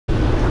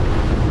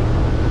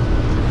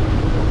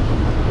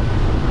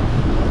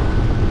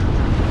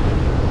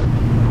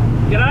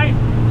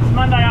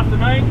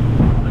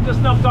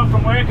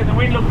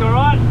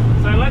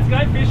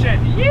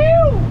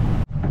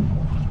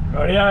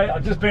Rightio,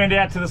 I've just burned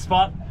out to the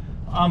spot.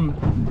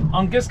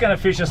 I'm just going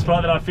to fish a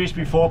spot that I've fished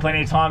before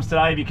plenty of times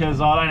today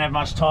because I don't have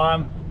much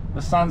time.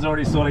 The sun's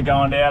already sort of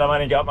going down. I've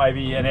only got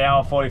maybe an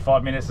hour,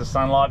 45 minutes of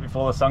sunlight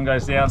before the sun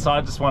goes down, so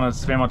I just want to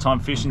spend my time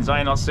fishing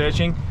today, not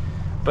searching.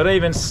 But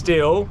even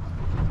still,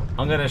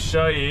 I'm going to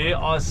show you,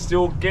 I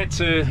still get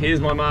to, here's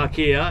my mark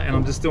here, and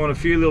I'm just doing a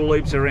few little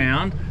loops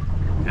around,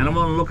 and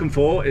what I'm looking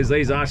for is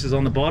these arches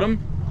on the bottom,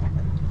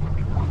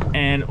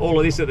 and all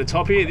of this at the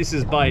top here. This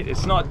is bait.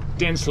 It's not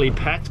densely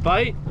packed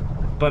bait,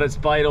 but it's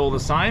bait all the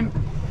same.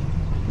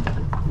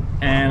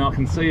 And I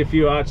can see a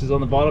few arches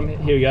on the bottom.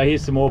 Here we go,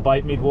 here's some more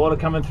bait mid-water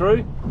coming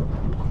through.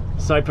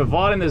 So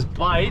providing there's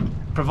bait,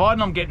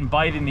 providing I'm getting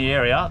bait in the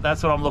area,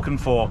 that's what I'm looking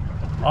for.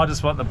 I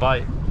just want the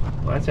bait.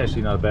 Well, that's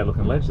actually not a bad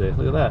looking ledge there,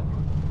 look at that.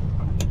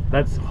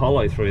 That's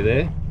hollow through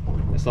there.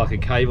 It's like a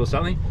cave or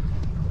something.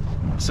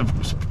 So,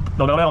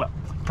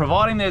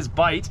 providing there's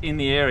bait in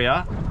the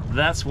area,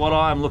 that's what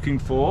I'm looking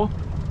for.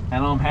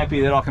 And I'm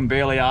happy that I can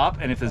burley up,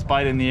 and if there's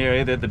bait in the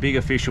area, that the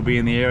bigger fish will be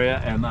in the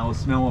area and they'll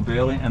smell my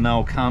burley and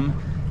they'll come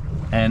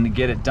and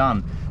get it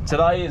done.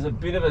 Today is a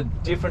bit of a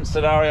different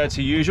scenario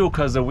to usual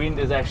because the wind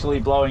is actually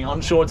blowing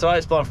onshore today.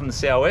 It's blowing from the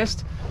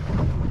southwest.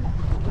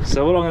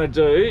 So what I'm going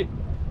to do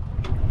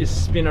is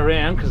spin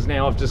around, because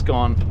now I've just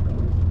gone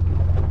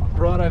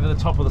right over the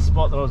top of the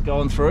spot that I was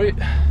going through.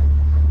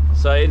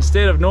 So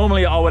instead of,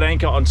 normally I would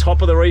anchor on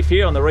top of the reef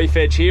here, on the reef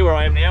edge here where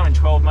I am now in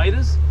 12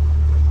 meters,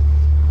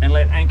 and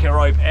let anchor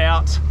rope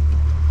out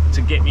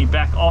to get me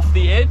back off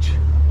the edge.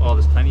 Oh,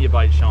 there's plenty of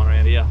bait showing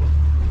around here.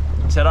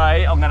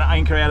 Today I'm going to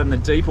anchor out in the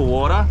deeper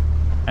water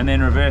and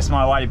then reverse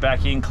my way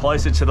back in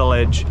closer to the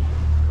ledge.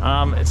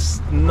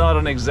 It's not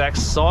an exact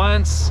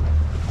science.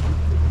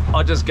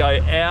 I just go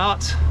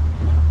out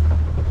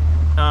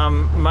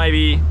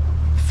maybe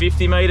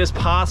 50 meters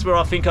past where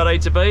I think I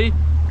need to be,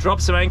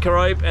 drop some anchor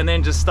rope, and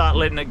then just start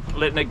letting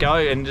it go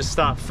and just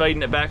start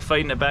feeding it back,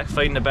 feeding it back,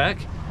 feeding it back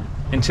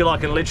until I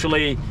can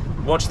literally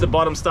watch the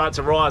bottom start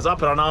to rise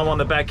up and I know I'm on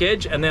the back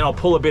edge, and then I'll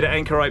pull a bit of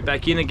anchor rope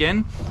back in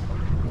again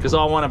because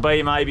I want to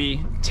be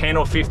maybe 10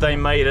 or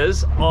 15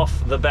 meters off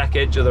the back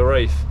edge of the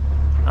reef.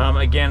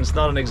 Again, it's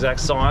not an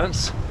exact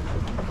science.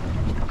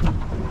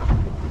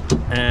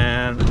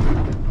 And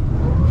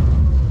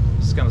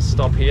just going to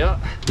stop here.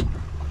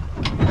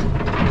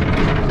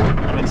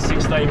 I'm in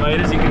 16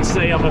 meters. You can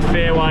see I'm a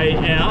fair way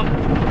out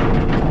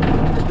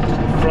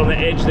from the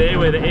edge there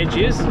where the edge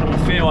is. I'm a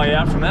fair way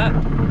out from that.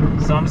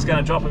 So I'm just going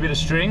to drop a bit of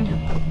string.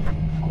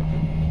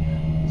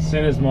 As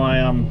soon as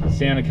my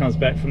sounder comes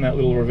back from that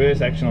little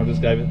reverse action I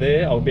just gave it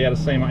there, I'll be able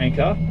to see my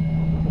anchor,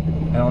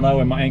 and I'll know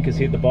when my anchor's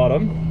hit the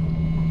bottom,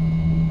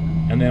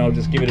 and then I'll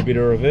just give it a bit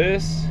of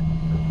reverse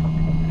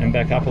and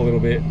back up a little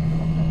bit.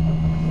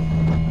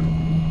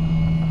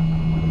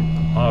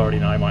 I already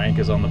know my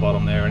anchor's on the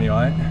bottom there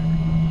anyway.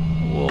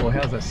 Whoa,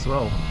 how's that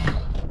swell?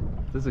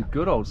 There's a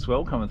good old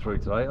swell coming through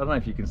today. I don't know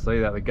if you can see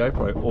that. The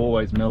GoPro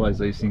always mellows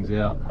these things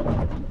out.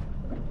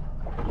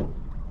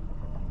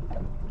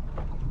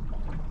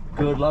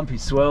 Good lumpy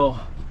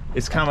swell.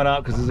 It's coming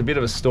up because there's a bit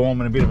of a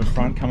storm and a bit of a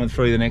front coming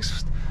through the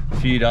next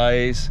few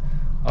days.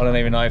 I don't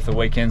even know if the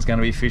weekend's going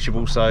to be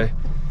fishable, so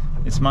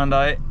it's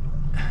Monday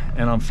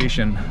and I'm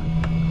fishing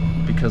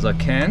because I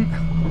can,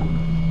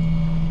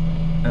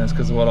 and it's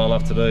because of what I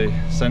love to do.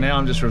 So now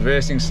I'm just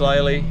reversing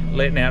slowly,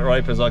 letting out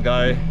rope as I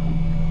go,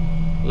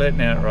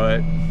 letting out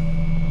rope.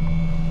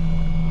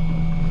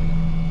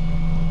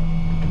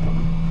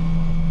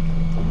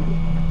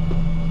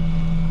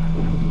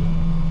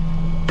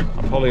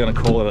 Probably going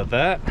to call it at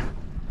that,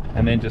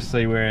 and then just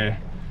see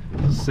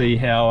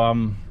how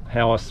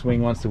I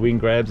swing once the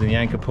wind grabs and the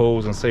anchor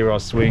pulls, and see where I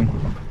swing.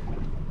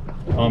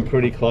 I'm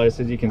pretty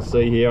close, as you can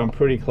see here. I'm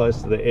pretty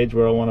close to the edge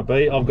where I want to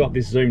be. I've got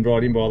this zoomed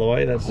right in, by the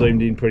way. That's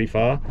zoomed in pretty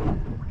far.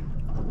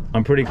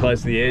 I'm pretty close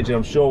to the edge, and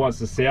I'm sure once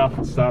the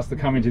south starts to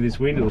come into this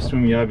wind, it'll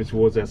swing me over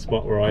towards that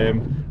spot where I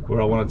am,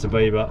 where I want it to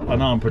be. But I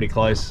know I'm pretty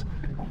close.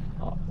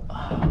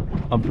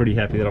 I'm pretty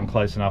happy that I'm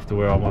close enough to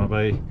where I want to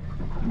be.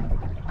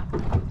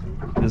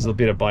 There's a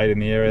bit of bait in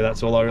the area,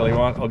 that's all I really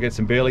want. I'll get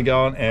some burley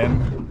going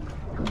and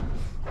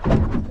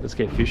let's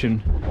get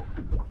fishing.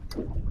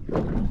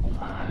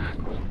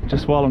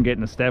 Just while I'm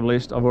getting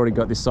established, I've already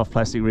got this soft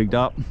plastic rigged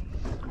up.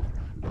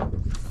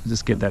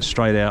 Just get that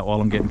straight out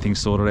while I'm getting things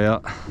sorted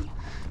out.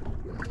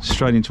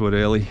 Straight into it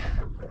early.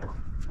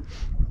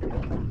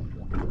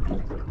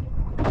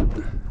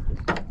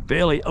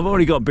 Burley, I've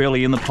already got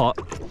burley in the pot.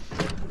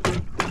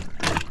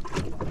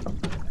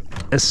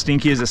 As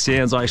stinky as it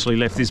sounds, I actually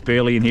left this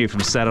burley in here from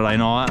Saturday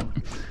night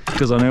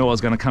because I knew I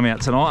was going to come out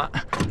tonight.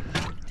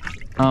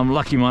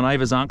 Lucky my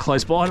neighbours aren't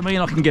close by to me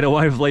and I can get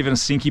away with leaving a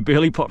stinky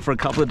burley pot for a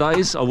couple of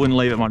days. I wouldn't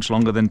leave it much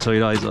longer than 2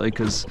 days though,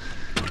 because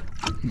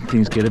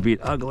things get a bit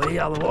ugly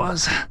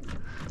otherwise.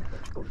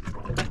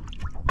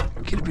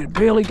 Get a bit of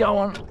burley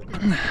going.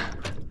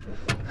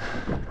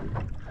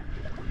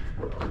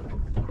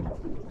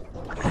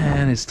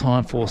 And it's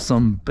time for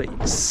some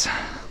beats.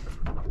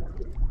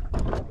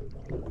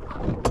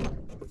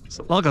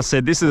 So like I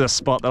said, this is a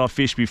spot that I've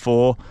fished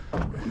before.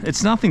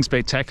 It's nothing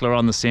spectacular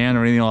on the sound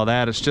or anything like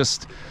that. It's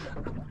just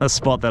a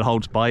spot that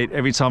holds bait.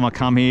 Every time I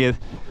come here,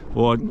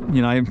 or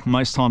you know,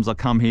 most times I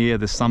come here,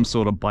 there's some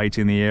sort of bait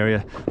in the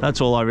area.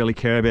 That's all I really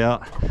care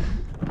about.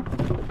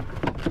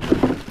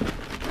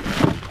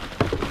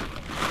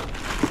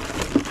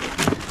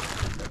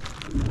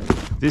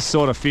 This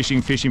sort of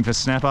fishing for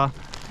snapper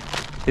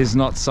is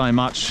not so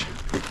much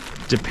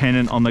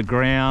dependent on the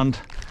ground.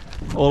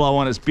 All I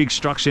want is big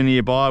structure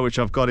nearby, which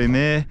I've got in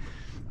there,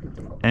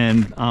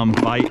 and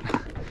bait.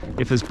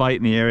 If there's bait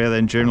in the area,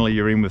 then generally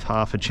you're in with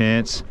half a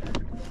chance.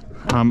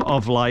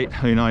 Of late,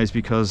 who knows,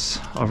 because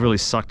I've really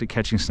sucked at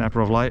catching snapper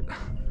of late.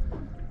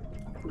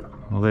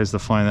 Well, there's the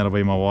phone. That'll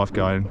be my wife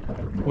going,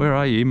 "Where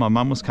are you? My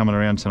mum was coming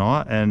around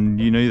tonight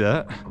and you knew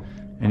that,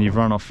 and you've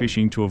run off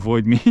fishing to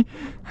avoid me."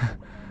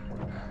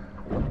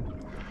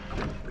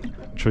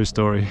 True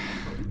story.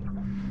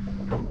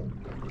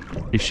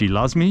 If she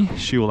loves me,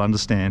 she will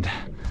understand.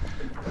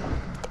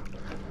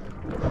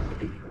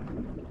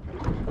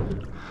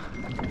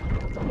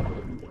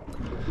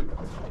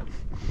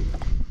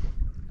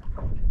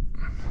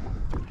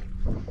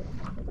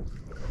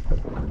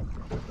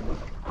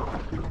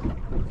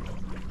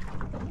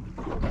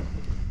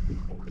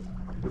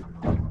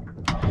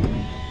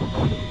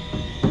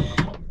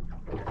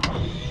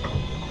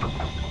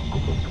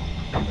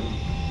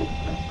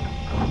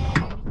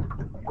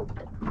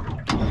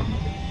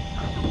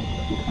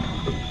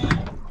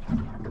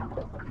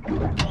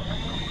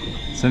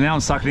 So now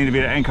I'm sucking in a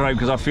bit of anchor rope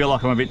because I feel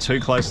like I'm a bit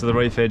too close to the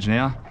reef edge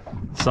now.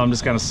 So I'm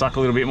just going to suck a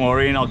little bit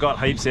more in. I've got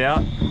heaps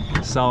out,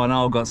 so I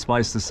know I've got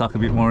space to suck a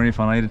bit more in if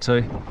I needed to.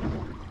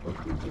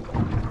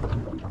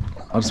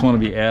 I just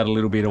want to be out a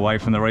little bit away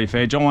from the reef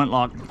edge. I want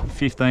like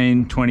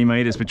 15, 20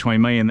 metres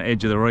between me and the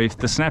edge of the reef.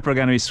 The snapper are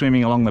going to be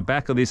swimming along the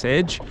back of this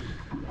edge,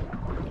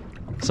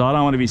 so I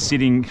don't want to be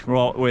sitting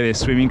right where they're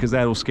swimming because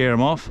that'll scare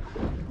them off.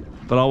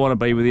 But I want to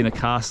be within a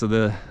cast of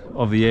the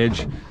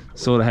edge,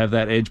 sort of have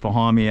that edge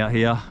behind me out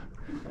here,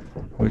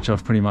 which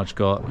I've pretty much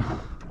got.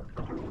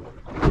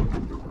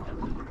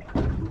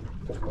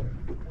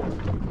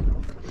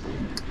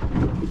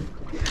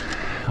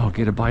 I'll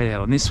get a bait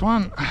out on this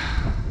one.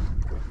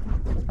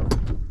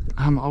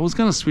 I was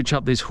going to switch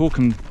up this hook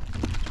and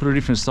put a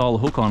different style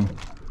of hook on.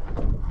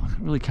 I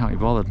really can't be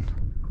bothered.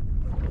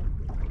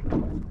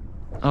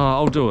 Oh,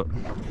 I'll do it.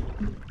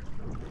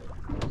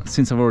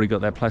 Since I've already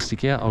got that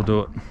plastic out, I'll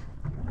do it.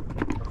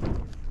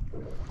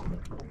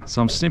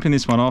 So I'm snipping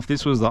this one off.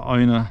 This was the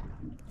owner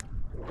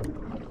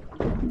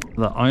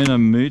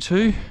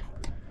Mutu.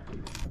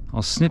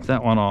 I'll snip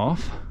that one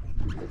off.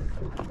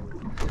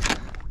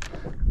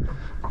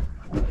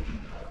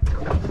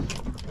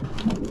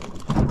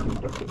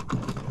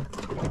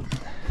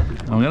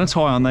 I'm going to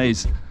tie on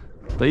these.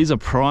 These are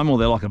Primal.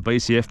 They're like a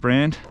BCF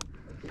brand.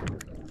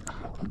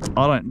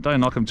 Don't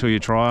knock them till you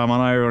try them. I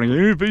know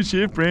everyone goes,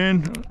 BCF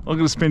brand. I'm going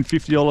to spend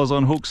 $50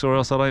 on hooks or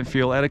else I don't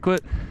feel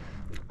adequate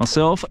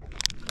myself.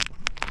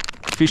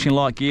 Fishing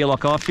light gear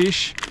like I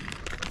fish,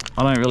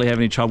 I don't really have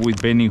any trouble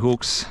with bending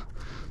hooks,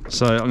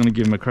 so I'm going to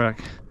give them a crack.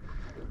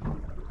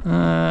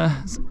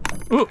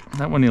 Oh,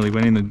 that one nearly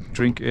went in the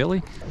drink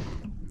early.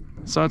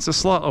 So it's a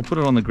slight, I'll put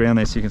it on the ground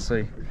there so you can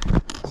see.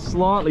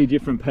 Slightly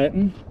different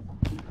pattern.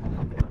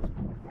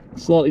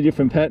 Slightly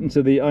different pattern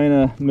to the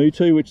owner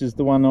Mutu, which is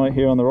the one right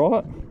here on the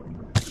right.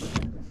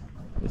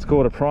 It's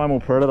called a Primal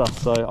Predator,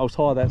 so I'll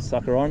tie that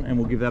sucker on and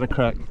we'll give that a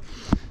crack.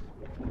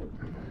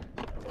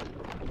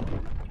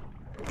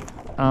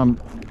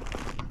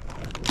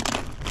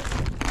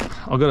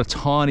 I've got a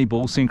tiny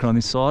ball sinker on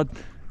this side.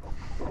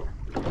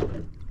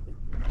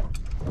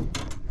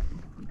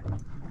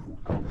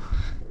 I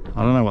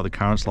don't know what the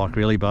current's like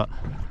really, but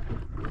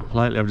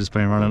lately I've just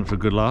been running it for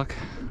good luck.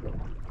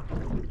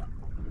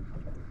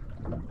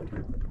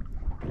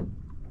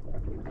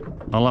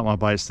 I like my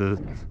baits to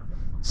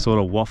sort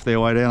of waft their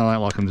way down. I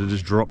don't like them to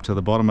just drop to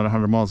the bottom at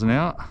 100 miles an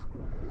hour.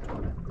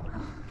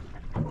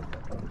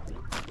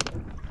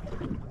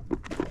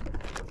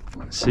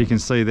 So you can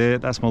see there,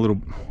 that's my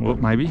little, well,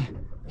 maybe.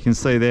 You can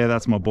see there,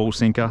 that's my ball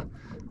sinker.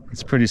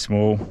 It's pretty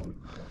small.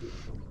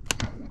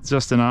 It's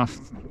just enough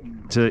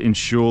to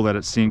ensure that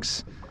it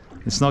sinks.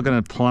 It's not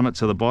going to plummet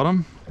to the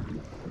bottom,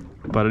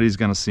 but it is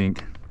going to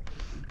sink.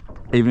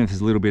 Even if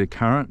there's a little bit of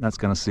current, that's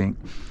going to sink,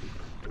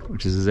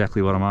 which is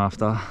exactly what I'm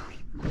after.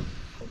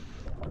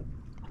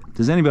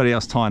 Does anybody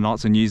else tie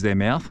knots and use their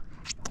mouth?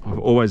 I've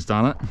always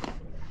done it.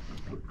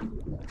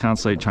 Can't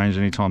see it change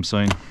anytime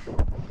soon.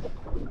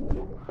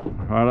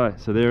 Righto,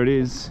 so there it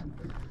is.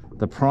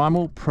 The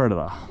Primal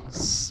Predator.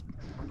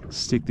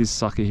 Stick this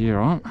sucker here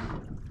on.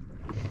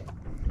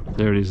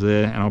 There it is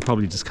there, and I'll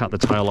probably just cut the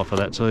tail off of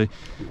that too.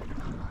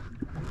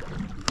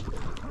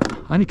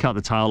 I only cut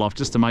the tail off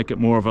just to make it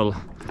more of a,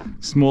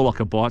 it's more like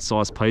a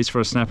bite-sized piece for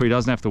a snapper. He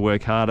doesn't have to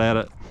work hard at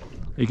it.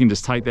 He can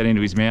just take that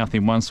into his mouth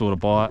in one sort of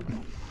bite.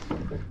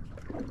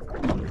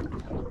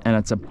 And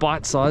it's a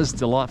bite-sized,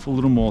 delightful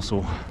little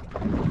morsel.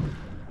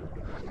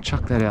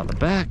 Chuck that out the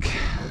back.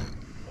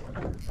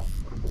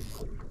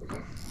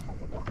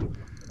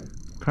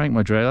 Crank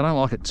my drag. I don't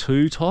like it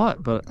too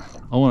tight, but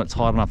I want it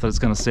tight enough that it's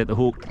going to set the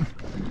hook.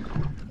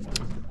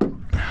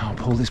 I'll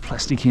pull this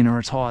plastic in and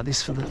retire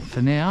this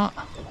for now.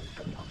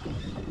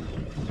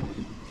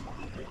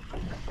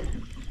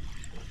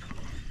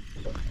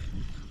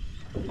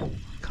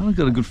 Kind of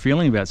got a good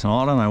feeling about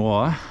tonight, I don't know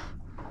why.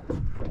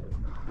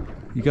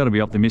 You got to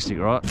be optimistic,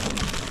 right?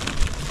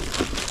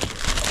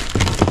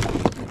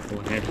 Pull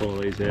a handful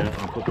of these out,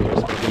 I'll put the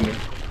rest back in there.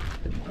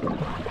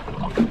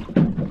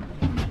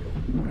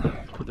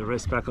 Put the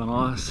rest back on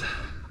ice.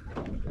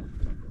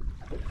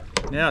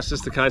 Now it's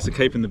just a case of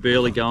keeping the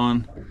burley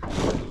going.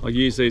 I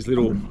use these the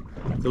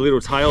little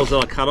tails that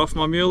I cut off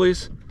my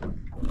muleys.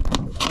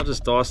 I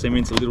just dice them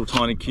into little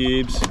tiny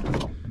cubes.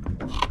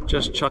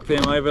 Just chuck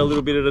them over a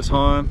little bit at a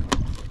time.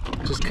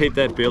 Just keep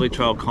that burley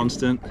trail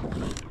constant.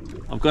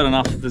 I've got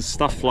enough, there's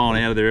stuff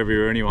flowing out of there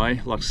everywhere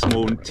anyway, like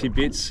small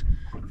tidbits.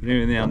 But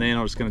every now and then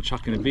I'm just going to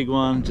chuck in a big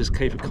one. Just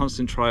keep a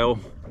constant trail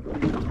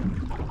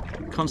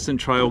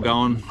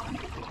going.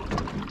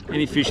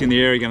 Any fish in the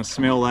area are going to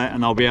smell that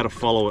and they'll be able to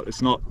follow it.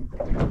 It's not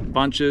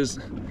bunches,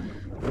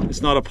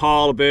 it's not a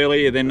pile of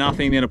burley, then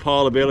nothing, then a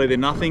pile of burley, then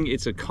nothing.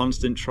 It's a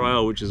constant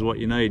trail, which is what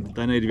you need.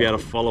 They need to be able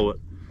to follow it.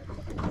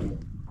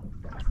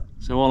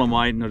 So while I'm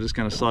waiting, I'm just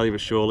going to slowly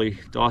but surely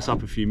dice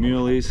up a few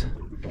muleys.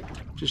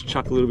 Just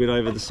chuck a little bit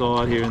over the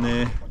side here and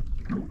there.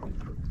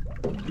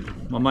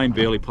 My main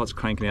burley pot's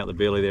cranking out the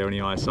burley there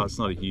anyway, so it's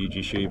not a huge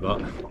issue, but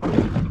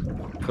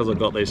because I've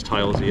got these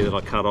tails here that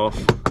I cut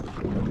off,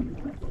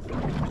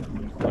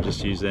 I'll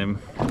just use them.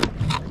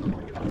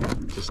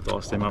 Just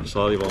dice them up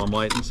slowly while I'm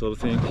waiting, sort of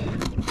thing.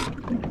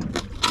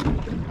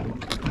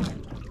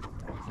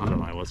 I don't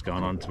know what's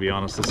going on, to be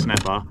honest. The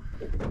snapper,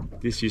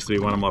 this used to be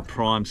one of my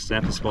prime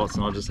snapper spots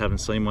and I just haven't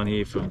seen one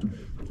here for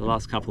the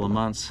last couple of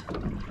months.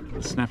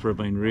 The snapper have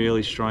been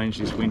really strange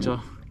this winter.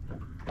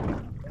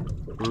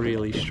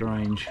 Really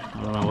strange.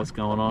 I don't know what's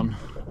going on.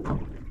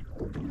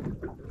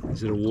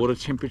 Is it a water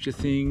temperature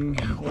thing?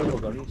 What have I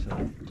got here?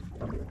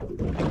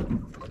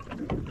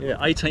 Yeah,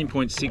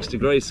 18.6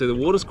 degrees, so the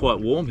water's quite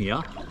warm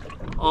here.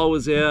 I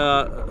was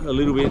out a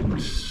little bit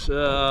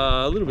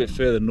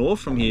further north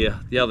from here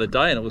the other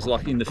day and it was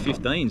like in the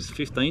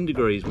 15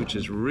 degrees, which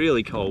is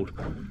really cold.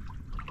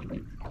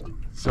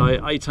 So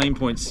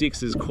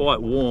 18.6 is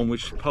quite warm,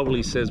 which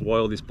probably says why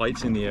all this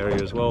bait's in the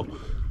area as well.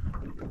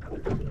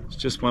 It's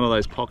just one of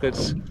those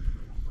pockets.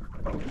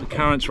 The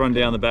currents run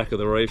down the back of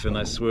the reef and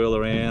they swirl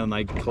around and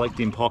they collect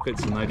in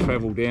pockets and they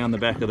travel down the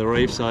back of the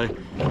reef. So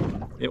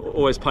it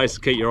always pays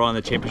to keep your eye on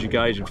the temperature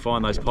gauge and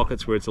find those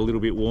pockets where it's a little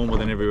bit warmer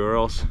than everywhere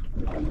else,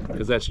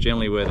 because that's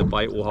generally where the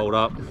bait will hold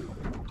up.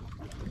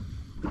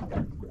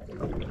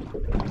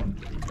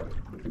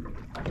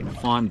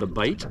 Find the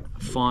bait,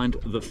 find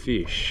the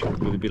fish,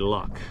 with a bit of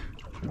luck.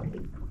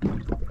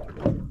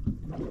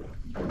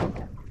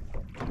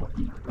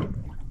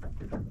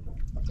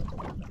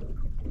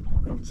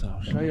 So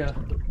I'll show you.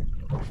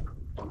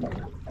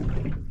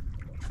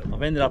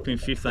 I've ended up in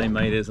 15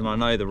 metres and I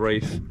know the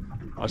reef.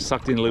 I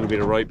sucked in a little bit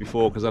of rope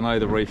before because I know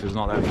the reef is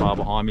not that far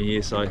behind me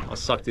here, so I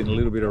sucked in a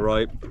little bit of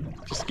rope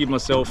just to give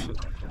myself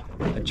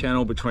a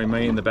channel between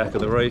me and the back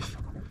of the reef.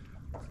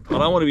 I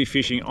don't want to be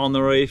fishing on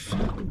the reef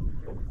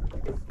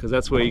because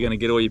that's where you're going to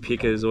get all your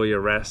pickers, all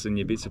your wrasse and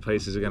your bits and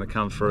pieces are going to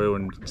come through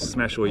and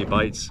smash all your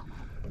baits.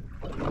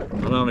 I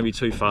don't want to be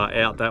too far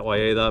out that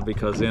way either,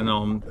 because then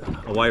I'm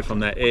away from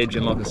that edge,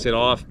 and like I said,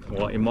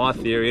 well, in my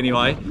theory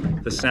anyway,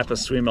 the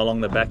snappers swim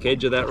along the back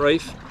edge of that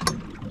reef.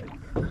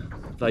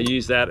 They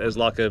use that as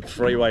like a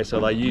freeway, so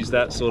they use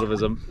that sort of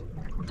as a,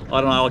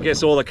 I don't know, I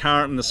guess all the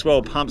current and the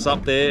swell pumps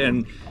up there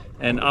and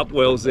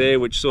upwells there,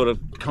 which sort of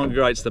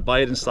congregates the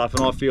bait and stuff,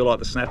 and I feel like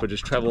the snapper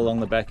just travel along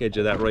the back edge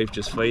of that reef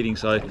just feeding.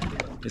 So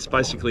it's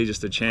basically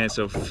just a chance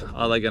of,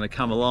 are they going to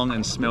come along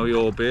and smell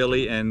your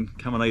burley and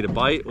come and eat a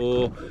bait,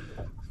 or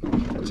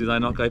do they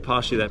not go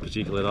past you that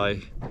particular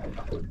day?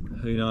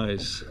 Who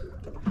knows?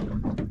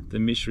 The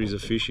mysteries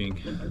of fishing.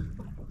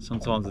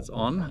 Sometimes it's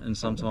on and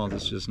sometimes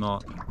it's just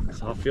not.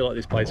 So I feel like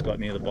this bait's got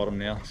near the bottom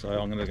now, so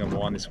I'm going to go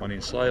wind this one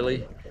in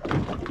slowly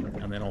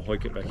and then I'll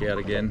hook it back out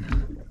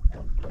again.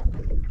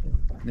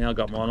 Now I've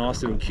got my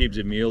nice little cubes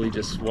of muley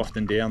just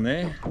wafting down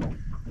there.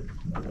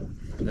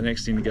 The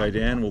next thing to go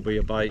down will be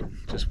a bait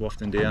just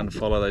wafting down to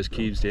follow those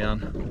cubes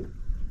down.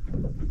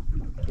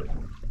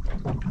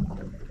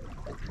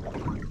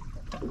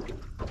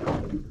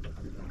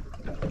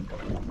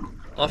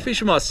 I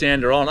fish with my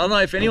sounder on. I don't know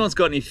if anyone's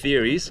got any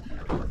theories.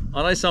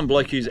 I know some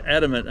bloke who's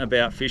adamant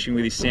about fishing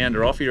with his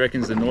sounder off. He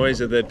reckons the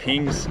noise of the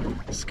pings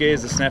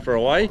scares the snapper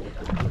away.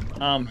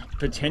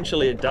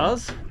 Potentially it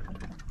does.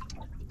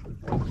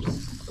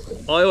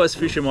 I always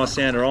fish with my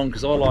sounder on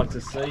because I like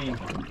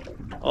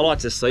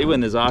to see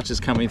when there's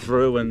arches coming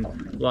through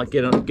and like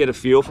get a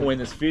feel for when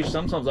there's fish.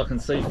 Sometimes I can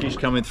see fish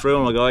coming through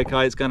and I go,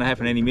 okay, it's going to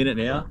happen any minute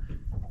now,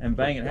 and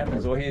bang, it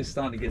happens. Well, here's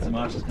starting to get some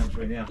arches coming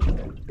through now.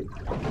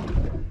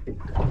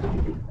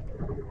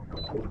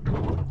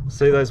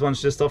 See those ones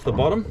just off the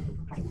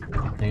bottom?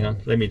 Hang on,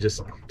 let me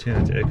just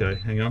turn it to echo.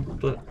 Hang on.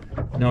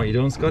 Know what you're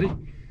doing, Scotty?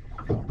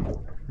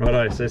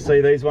 Righto, so see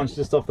these ones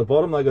just off the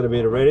bottom? They've got a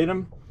bit of red in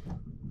them.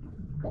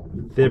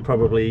 They're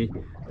probably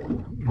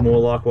more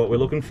like what we're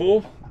looking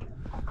for.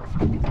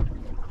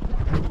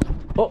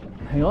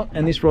 hang on,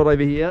 and this rod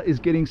over here is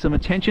getting some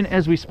attention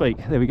as we speak.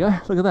 There we go,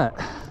 look at that.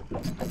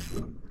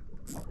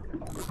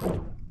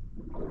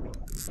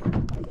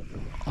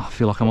 I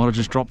feel like I might have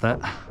just dropped that.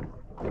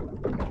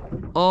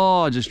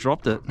 Oh, I just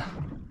dropped it.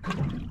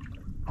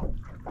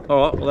 All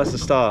right, well that's the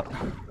start.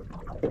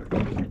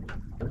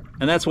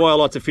 And that's why I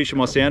like to fish with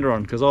my sounder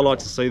on, because I like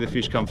to see the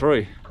fish come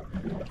through.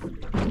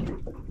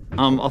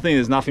 I think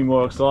there's nothing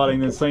more exciting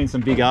than seeing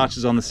some big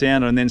arches on the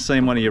sounder and then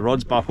seeing one of your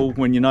rods buckle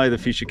when you know the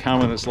fish are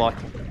coming. It's like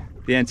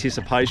the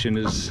anticipation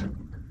is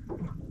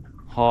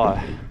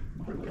high.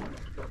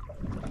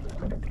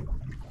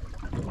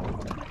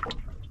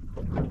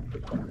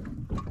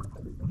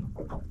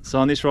 So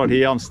on this rod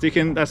here, I'm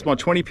sticking, that's my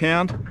 20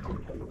 pound.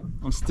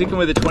 I'm sticking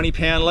with a 20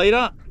 pound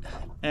leader,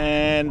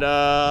 and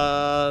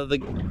the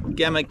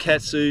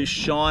Gamakatsu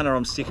Shiner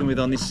I'm sticking with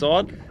on this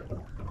side.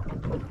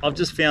 I've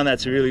just found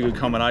that's a really good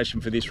combination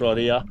for this rod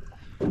here.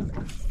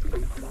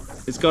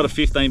 It's got a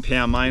 15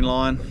 pound main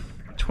line,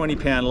 20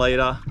 pound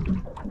leader,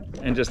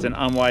 and just an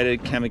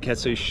unweighted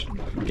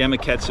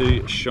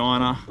Gamakatsu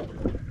Shiner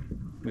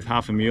with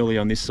half a muley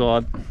on this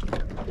side.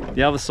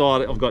 The other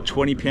side, I've got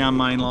 20 pound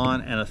main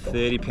line and a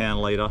 30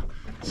 pound leader.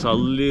 So a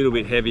little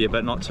bit heavier,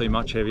 but not too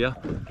much heavier.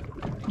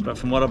 But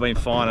from what I've been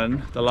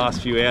finding, the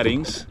last few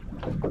outings,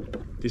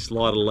 this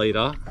lighter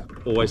leader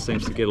always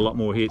seems to get a lot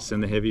more hits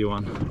than the heavier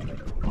one.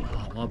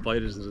 Oh, my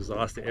bait is a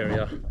disaster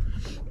area.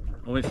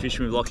 I went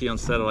fishing with Lockie on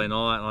Saturday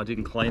night and I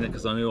didn't clean it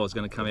because I knew I was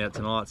going to come out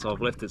tonight, so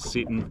I've left it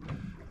sitting,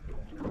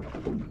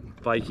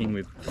 baking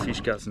with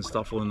fish guts and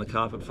stuff all in the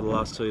carpet for the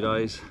last 2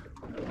 days.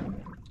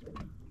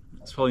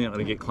 It's probably not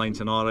going to get cleaned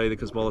tonight either,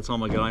 because by the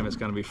time I get home it's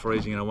going to be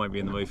freezing and I won't be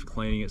in the mood for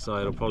cleaning it, so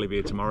it'll probably be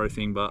a tomorrow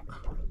thing, but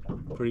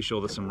I'm pretty sure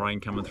there's some rain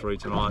coming through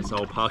tonight, so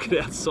I'll park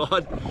it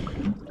outside,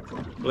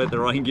 let the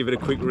rain give it a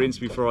quick rinse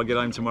before I get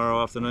home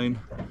tomorrow afternoon.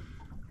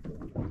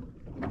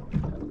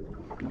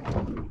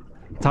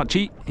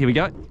 Touchy, here we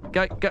go,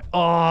 go, go.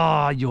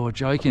 Oh, you're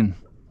joking.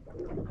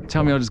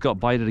 Tell me I just got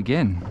baited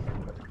again.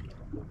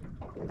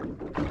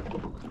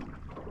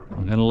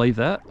 I'm going to leave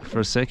that for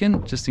a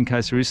second, just in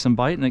case there is some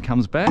bait and it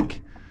comes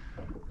back.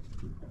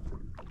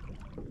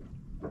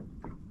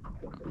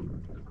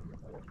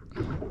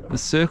 The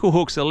circle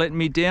hooks are letting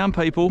me down,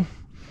 people.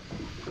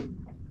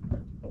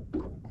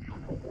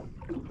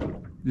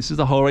 This is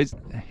the whole reason.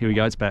 Here we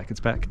go, it's back, it's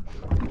back.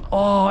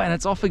 Oh, and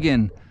it's off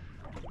again.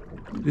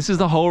 This is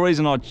the whole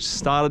reason I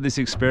started this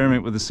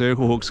experiment with the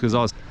circle hooks, because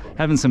I was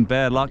having some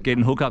bad luck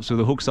getting hookups with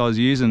the hooks I was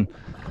using.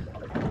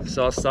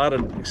 So I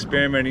started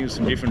experimenting with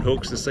some different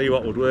hooks to see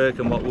what would work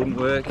and what wouldn't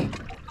work.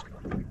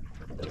 And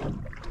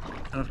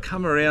I've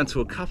come around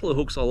to a couple of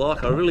hooks I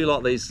like. I really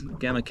like these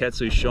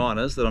Gamakatsu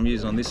Shiners that I'm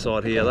using on this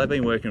side here. They've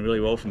been working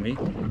really well for me.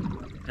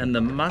 And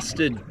the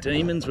Mustard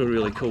Demons were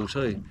really cool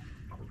too.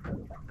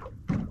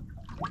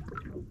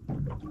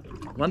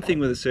 One thing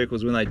with the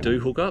circles, when they do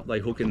hook up, they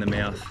hook in the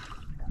mouth.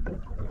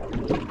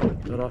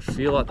 But I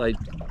feel like they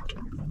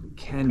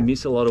can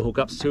miss a lot of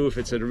hookups too. If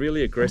it's a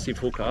really aggressive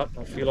hookup,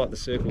 I feel like the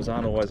circles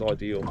aren't always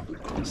ideal.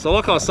 So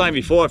like I was saying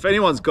before, if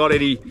anyone's got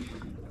any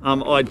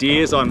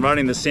ideas on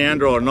running the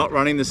sounder or not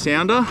running the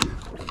sounder,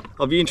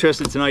 I'd be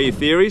interested to know your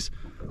theories.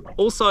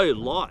 Also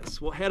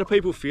lights, well, how do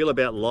people feel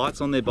about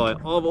lights on their boat?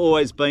 I've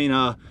always been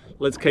a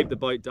let's keep the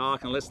boat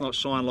dark and let's not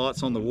shine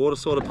lights on the water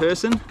sort of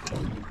person.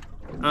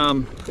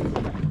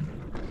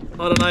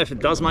 I don't know if it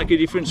does make a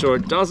difference or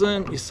it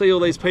doesn't. You see all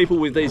these people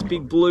with these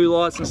big blue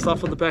lights and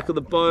stuff on the back of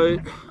the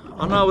boat.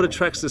 I know it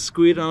attracts the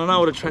squid and I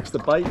know it attracts the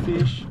bait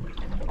fish.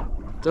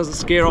 Does it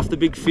scare off the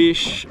big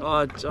fish?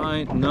 I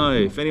don't know.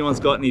 If anyone's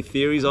got any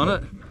theories on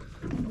it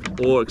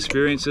or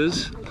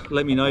experiences,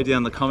 let me know down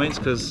in the comments,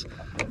 because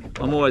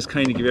I'm always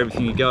keen to give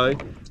everything a go.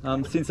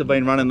 Since I've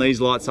been running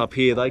these lights up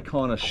here, they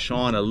kind of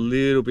shine a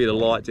little bit of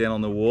light down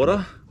on the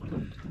water.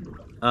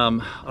 I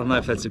don't know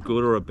if that's a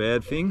good or a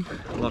bad thing,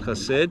 like I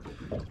said,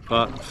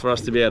 but for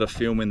us to be able to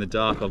film in the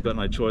dark, I've got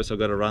no choice, I've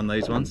got to run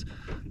these ones.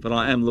 But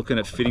I am looking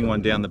at fitting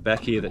one down the back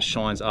here that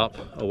shines up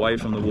away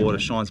from the water,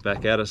 shines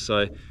back at us,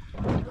 so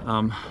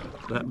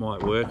that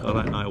might work. I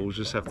don't know, we'll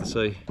just have to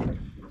see.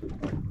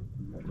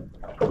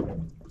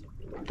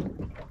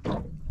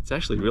 It's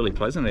actually really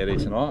pleasant out here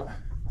tonight.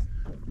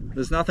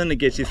 There's nothing that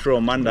gets you through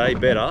a Monday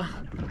better.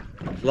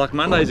 Like,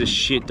 Monday's a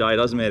shit day,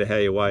 doesn't matter how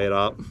you weigh it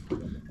up.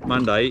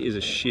 Monday is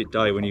a shit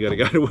day when you got to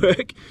go to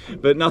work,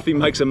 but nothing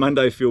makes a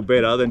Monday feel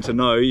better than to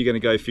know you're going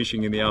to go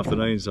fishing in the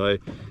afternoon. So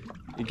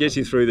it gets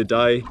you through the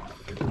day,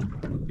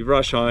 you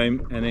rush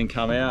home and then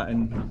come out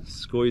and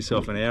score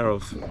yourself an hour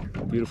of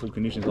beautiful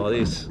conditions like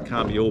this.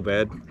 Can't be all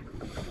bad.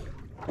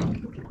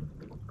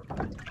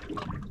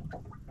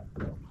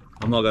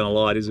 I'm not going to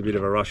lie, it is a bit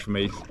of a rush for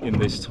me in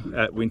this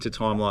at winter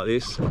time like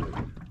this. I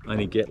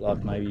only get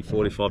like maybe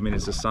 45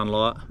 minutes of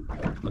sunlight.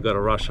 I've got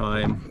to rush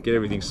home, get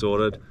everything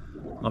sorted.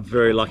 I'm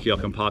very lucky I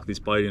can park this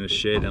boat in a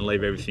shed and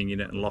leave everything in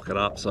it and lock it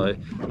up, so I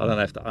don't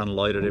have to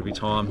unload it every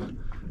time.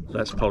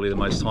 That's probably the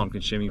most time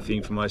consuming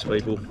thing for most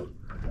people.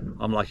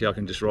 I'm lucky I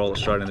can just roll it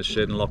straight in the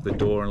shed and lock the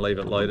door and leave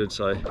it loaded,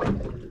 so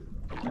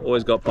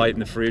always got bait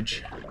in the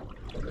fridge.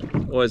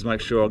 always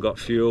make sure I've got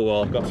fuel.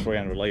 Well, I've got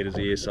 300 litres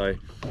here, so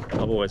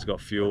I've always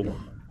got fuel.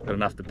 Got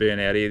enough to burn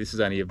out here. This is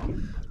only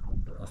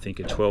I think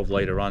a 12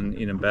 litre run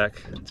in and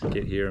back to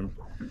get here. And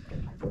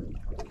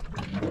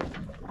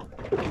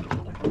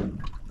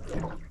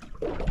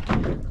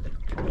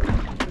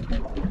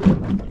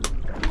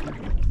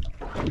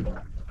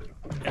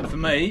for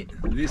me,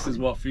 this is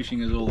what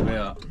fishing is all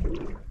about.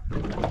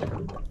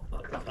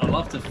 I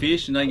love to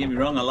fish, and don't get me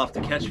wrong, I love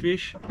to catch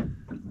fish,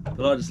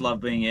 but I just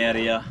love being out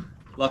here.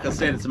 Like I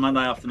said, it's a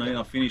Monday afternoon,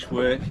 I finished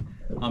work,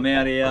 I'm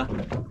out here,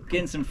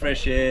 getting some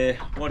fresh air,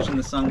 watching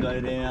the sun go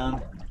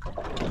down.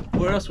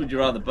 Where else would you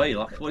rather be?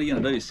 Like, what are you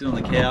going to do? Sit on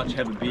the couch,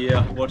 have a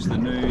beer, watch the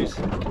news?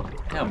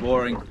 How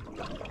boring.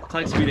 It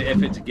takes a bit of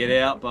effort to get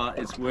out, but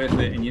it's worth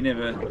it, and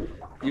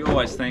you're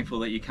always thankful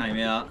that you came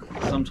out.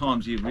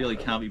 Sometimes you really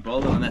can't be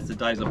bothered, and that's the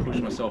days I push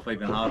myself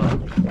even harder.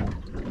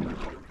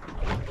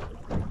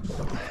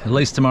 At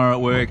least tomorrow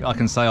at work, I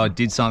can say I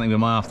did something with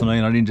my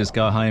afternoon. I didn't just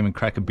go home and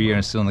crack a beer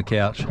and sit on the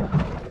couch.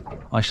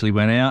 I actually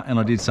went out and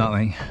I did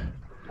something.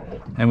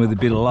 And with a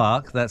bit of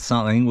luck, that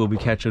something will be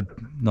catching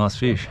nice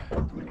fish.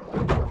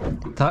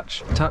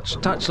 Touch, touch,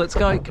 touch, let's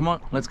go, come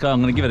on, let's go.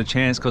 I'm gonna give it a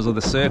chance because of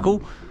the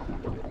circle.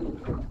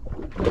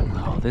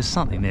 Oh, there's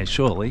something there,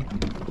 surely.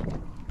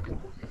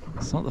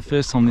 It's not the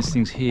first time this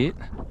thing's hit.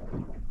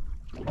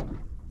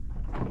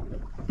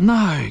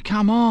 No,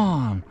 come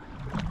on.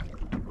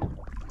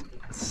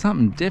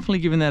 Something definitely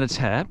giving that a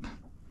tap.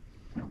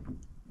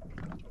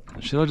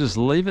 Should I just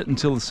leave it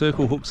until the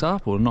circle hooks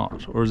up or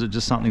not? Or is it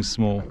just something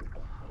small?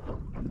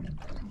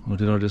 Or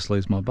did I just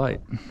lose my bait?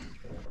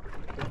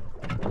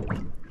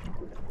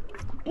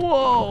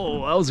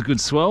 Whoa, that was a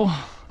good swell.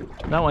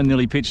 That one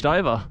nearly pitched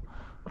over.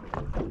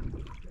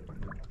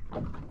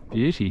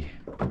 Beauty.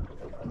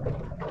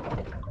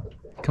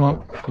 Come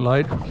on,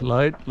 load,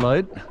 load,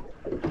 load.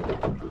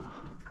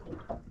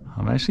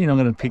 I'm actually not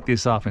going to pick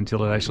this up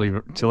until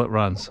it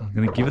runs. I'm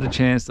going to give it a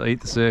chance to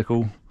eat the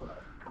circle.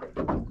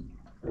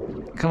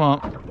 Come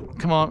on,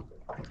 come on,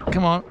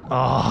 come on.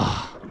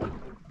 Oh,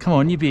 come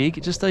on, you're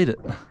big, just eat it.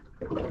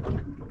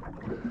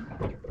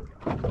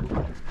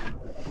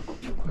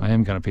 I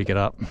am going to pick it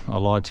up. I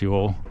lied to you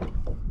all.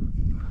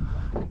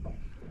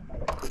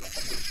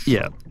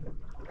 Yeah,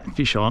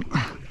 fish on.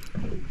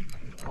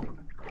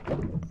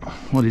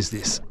 What is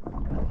this?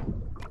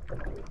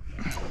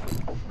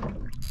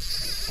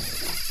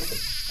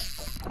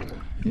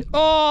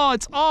 Oh,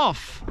 it's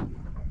off!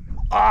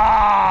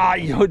 Ah,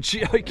 you're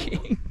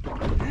joking.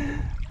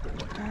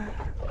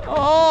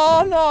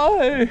 Oh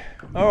no!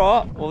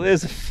 Alright, well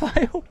there's a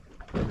fail.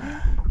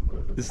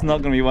 This is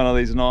not going to be one of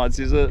these nights,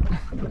 is it?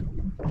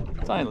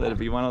 Don't let it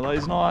be one of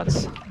those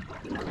nights.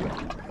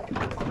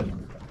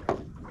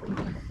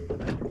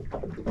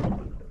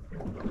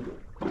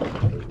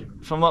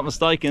 If I'm not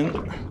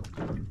mistaken,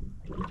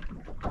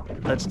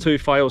 that's 2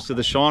 fails to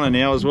the shiner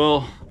now as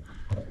well.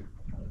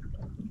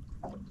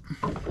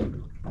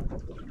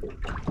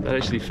 That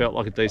actually felt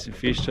like a decent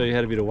fish too,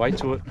 had a bit of weight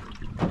to it.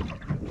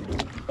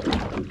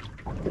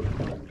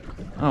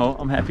 Oh,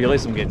 I'm happy, at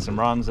least I'm getting some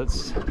runs.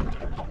 That's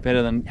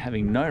better than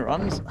having no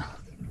runs,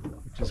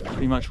 which is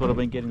pretty much what I've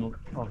been getting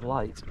of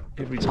late,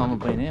 every time I've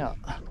been out.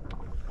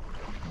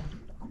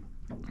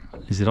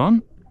 Is it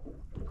on?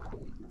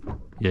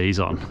 Yeah, he's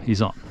on,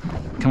 he's on.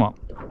 Come on.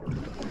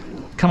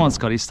 Come on,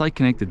 Scotty, stay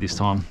connected this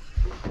time.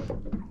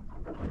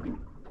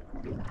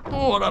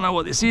 Oh, I don't know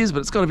what this is, but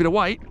it's got a bit of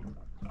weight.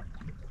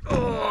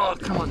 Oh,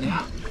 come on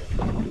now.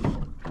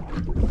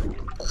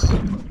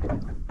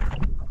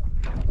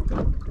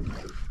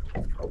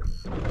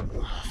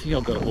 I think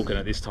I've got a hook in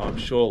it this time,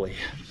 surely.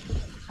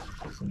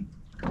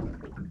 I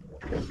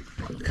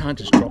can't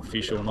just drop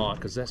fish all night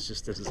because that's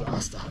just a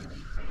disaster.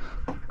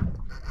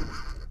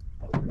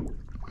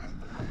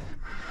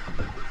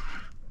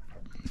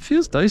 It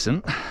feels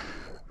decent.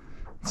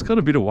 It's got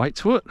a bit of weight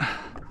to it.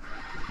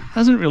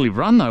 Hasn't really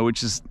run though,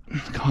 which is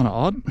kind of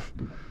odd.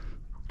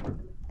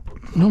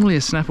 Normally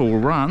a snapper will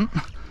run,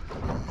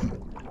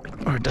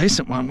 or a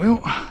decent one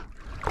will.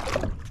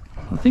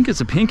 I think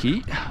it's a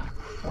pinky.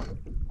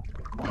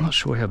 I'm not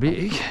sure how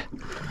big.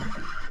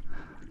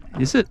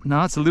 Is it?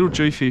 No, it's a little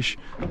jewfish.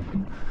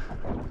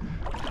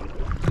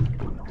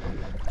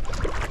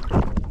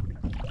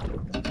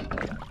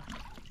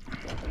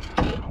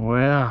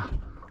 Wow.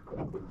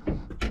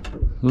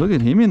 Look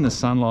at him in the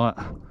sunlight.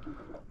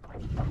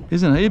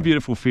 Isn't he a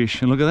beautiful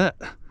fish? And look at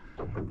that.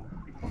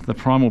 The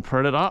primal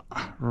predator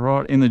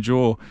right in the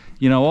jaw.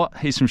 You know what?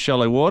 He's from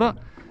shallow water.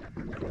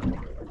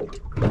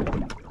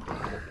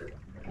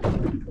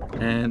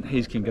 And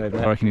he can go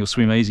back. I reckon he'll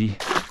swim easy.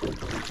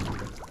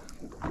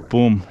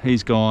 Boom,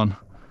 he's gone.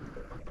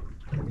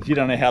 If you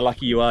don't know how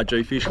lucky you are,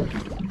 jewfish,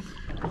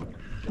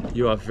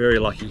 you are very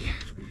lucky.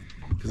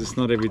 Because it's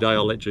not every day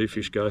I'll let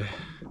jewfish go.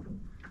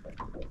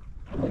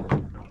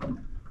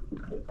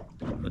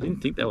 I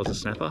didn't think that was a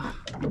snapper.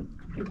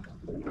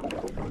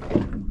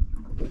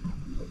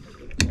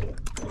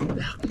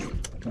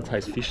 I can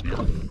taste fish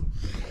now.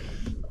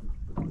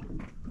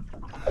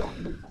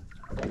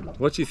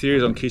 What's your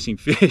theories on kissing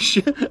fish?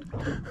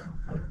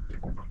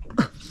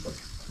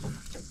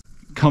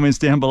 comments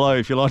down below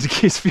if you like to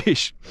kiss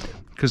fish,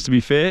 because to be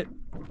fair,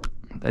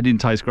 they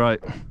didn't taste great.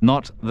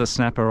 Not the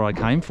snapper I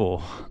came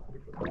for.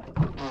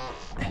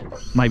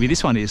 Maybe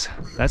this one is.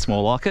 That's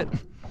more like it.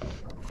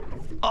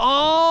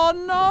 Oh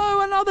no,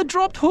 another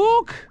dropped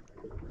hook.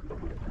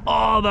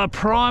 Oh, the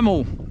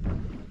primal.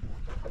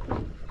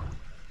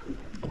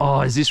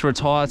 Oh, is this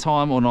retire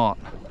time or not?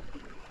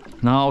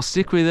 No, I'll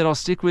stick with it, I'll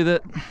stick with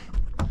it.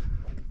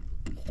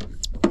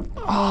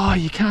 Oh,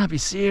 you can't be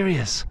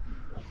serious.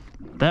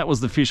 That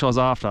was the fish I was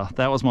after.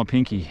 That was my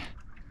pinky.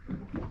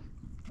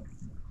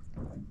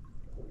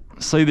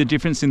 See the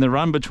difference in the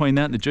run between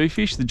that and the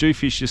jewfish? The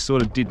jewfish just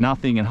sort of did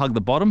nothing and hugged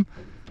the bottom.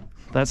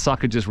 That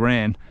sucker just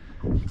ran,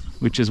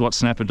 which is what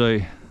snapper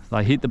do.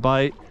 They hit the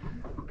bait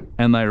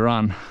and they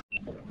run.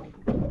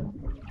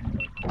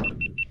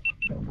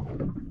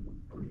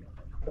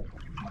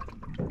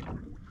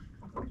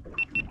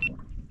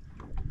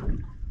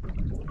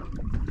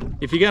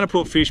 If you're going to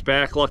put fish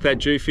back like that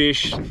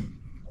jewfish,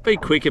 be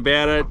quick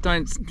about it.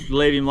 Don't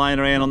leave him laying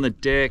around on the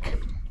deck.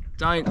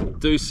 Don't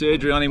do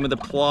surgery on him with the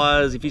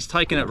pliers. If he's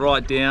taking it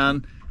right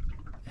down,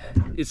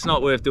 it's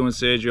not worth doing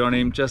surgery on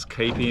him. Just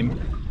keep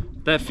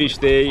him. That fish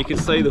there, you can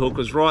see the hook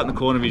was right in the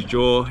corner of his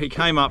jaw. He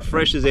came up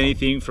fresh as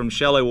anything from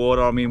shallow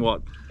water. I mean,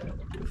 what,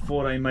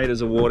 14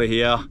 meters of water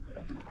here.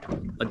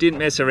 I didn't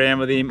mess around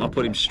with him. I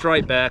put him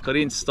straight back. I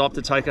didn't stop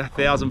to take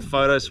 1,000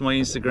 photos for my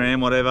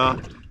Instagram,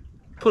 whatever.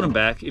 Put him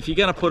back. If you're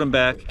going to put him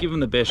back, give him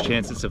the best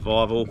chance at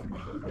survival.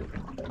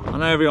 I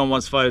know everyone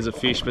wants photos of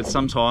fish, but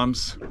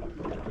sometimes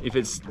if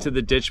it's to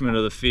the detriment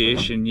of the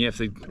fish and you have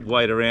to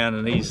wait around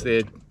and he's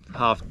there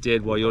half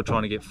dead while you're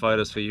trying to get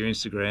photos for your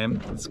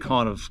Instagram, it's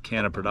kind of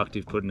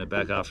counterproductive putting it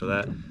back after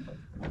that.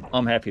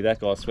 I'm happy that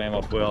guy swam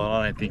off well, and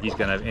I don't think he's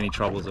going to have any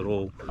troubles at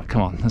all.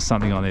 Come on, there's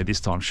something on there this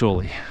time,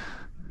 surely.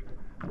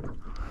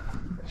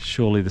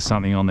 Surely there's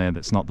something on there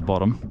that's not the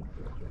bottom.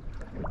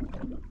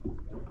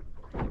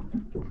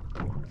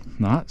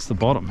 No, it's the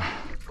bottom.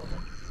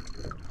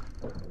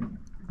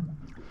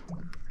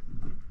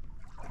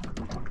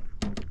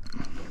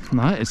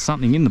 No, it's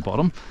something in the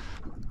bottom.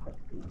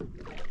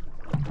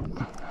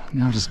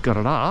 Now I've just got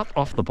it up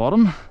off the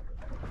bottom.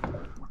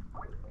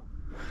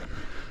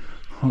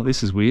 Oh,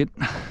 this is weird.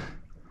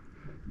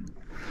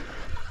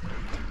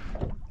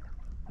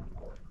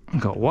 I've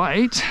got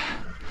weight,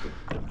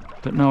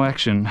 but no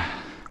action.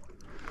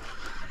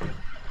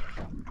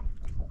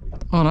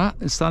 Oh no,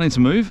 it's starting to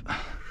move.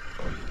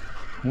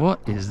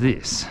 What is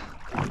this?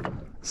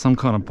 Some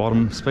kind of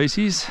bottom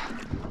species?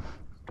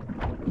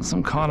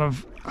 Some kind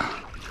of...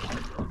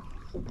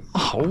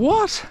 Oh,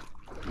 what?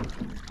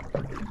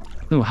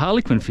 Little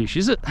harlequin fish,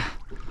 is it?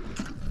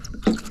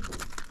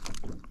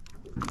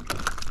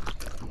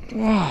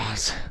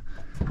 What?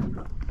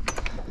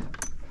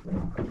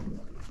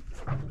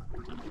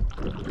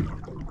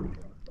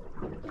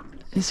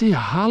 Is he a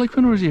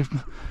harlequin or is he a...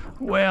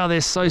 Wow, they're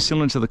so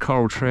similar to the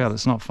coral trout,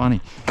 it's not funny.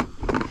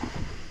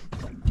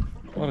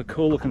 What a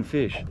cool looking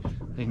fish.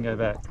 You can go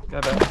back.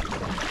 Go back.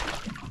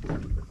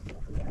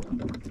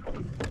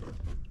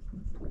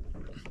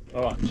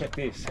 Alright, check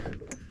this.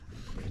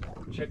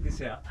 Check this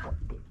out.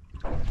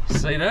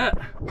 See that?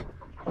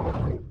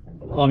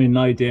 I'm in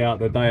no doubt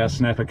that they are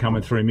snapper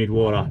coming through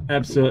mid-water.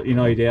 Absolutely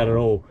no doubt at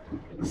all.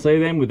 See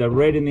them with the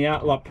red in the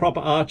out, like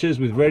proper arches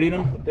with red in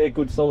them? They're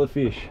good solid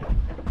fish.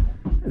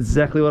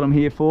 Exactly what I'm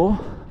here for.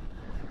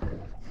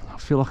 I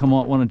feel like I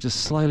might want to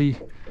just slowly...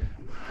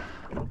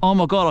 Oh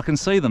my God, I can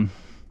see them.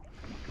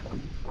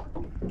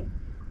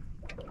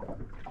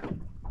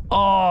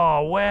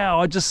 Oh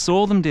wow, I just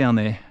saw them down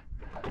there.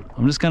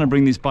 I'm just going to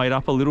bring this bait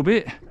up a little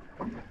bit,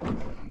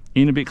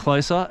 in a bit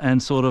closer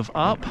and sort of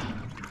up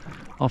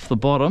off the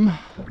bottom.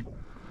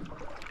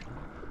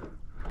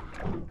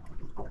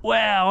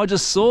 Wow, I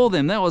just saw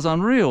them. That was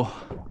unreal.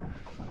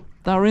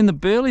 They were in the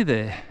burley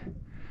there.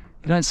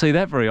 You don't see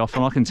that very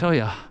often, I can tell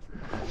you.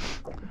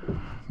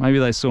 Maybe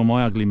they saw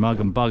my ugly mug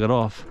and buggered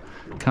off.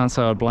 Can't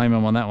say I'd blame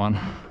them on that one.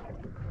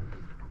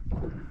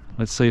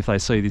 Let's see if they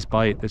see this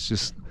bait that's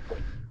just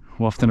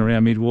wafting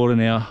around mid-water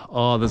now.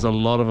 Oh, there's a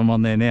lot of them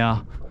on there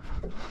now.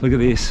 Look at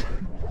this.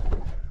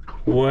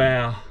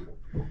 Wow.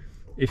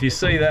 If you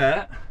see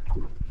that,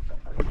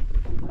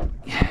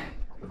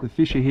 the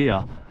fish are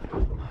here.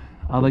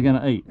 Are they going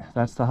to eat?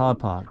 That's the hard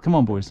part. Come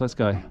on, boys, let's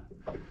go.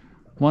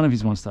 One of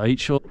these wants to eat,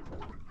 sure.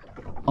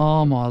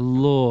 Oh my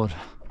Lord.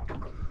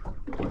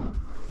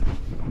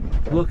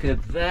 Look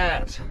at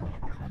that.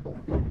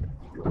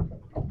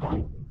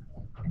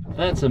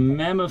 That's a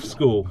mammoth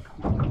school.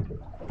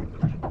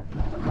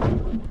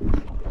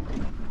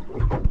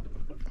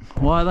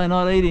 Why are they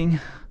not eating?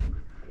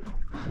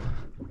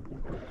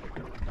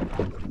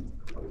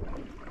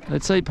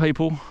 Let's eat,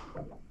 people.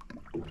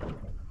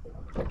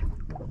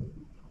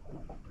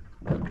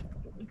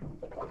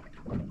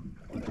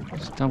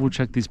 Just double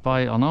check this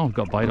bait. I know I've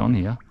got bait on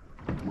here.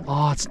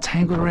 Oh, it's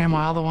tangled around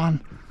my other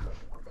one.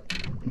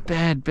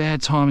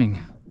 Bad timing.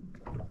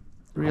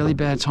 Really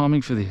bad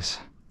timing for this.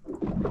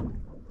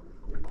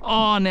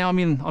 Oh, now I'm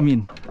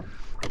in.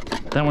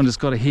 That one just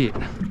got a hit.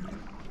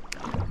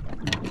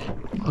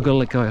 I've got to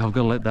let go. I've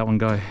got to let that one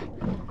go.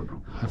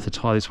 I have to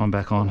tie this one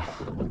back on.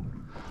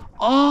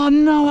 Oh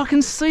no, I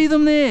can see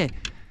them there.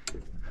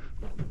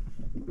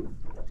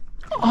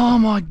 Oh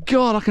my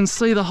God, I can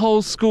see the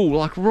whole school,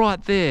 like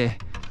right there.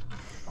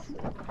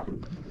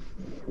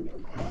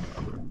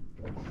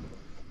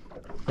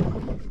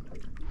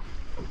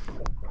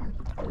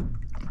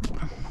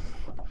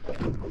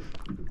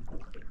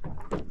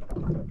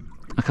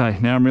 Okay,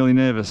 now I'm really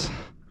nervous.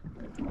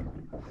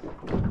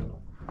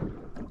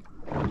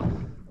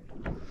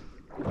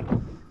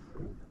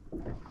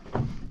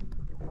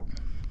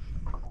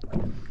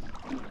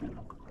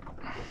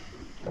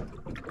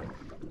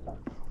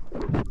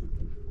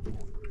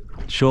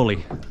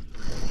 Surely.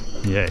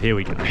 Yeah, here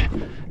we go.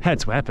 Had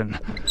to happen.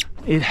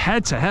 It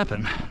had to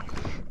happen.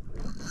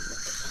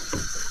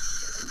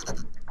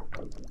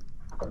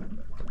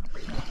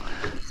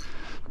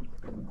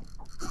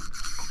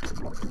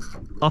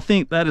 I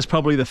think that is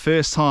probably the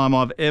first time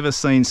I've ever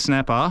seen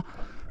snapper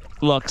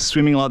like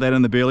swimming like that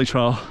in the burley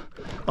trail.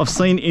 I've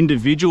seen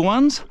individual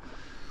ones,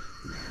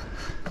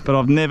 but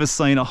I've never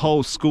seen a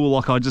whole school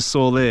like I just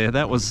saw there.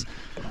 That was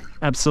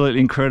absolutely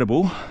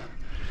incredible.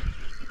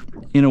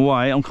 In a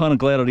way, I'm kind of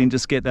glad I didn't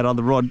just get that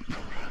other rod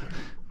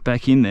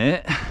back in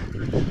there.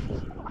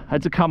 I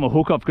had to cut my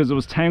hook off because it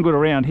was tangled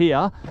around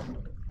here,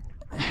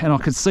 and I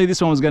could see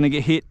this one was going to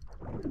get hit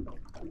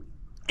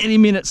any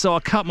minute, so I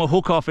cut my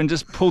hook off and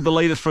just pulled the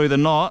leader through the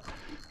knot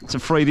to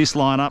free this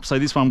line up, so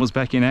this one was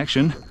back in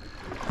action,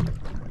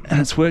 and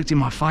it's worked in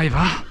my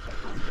favour.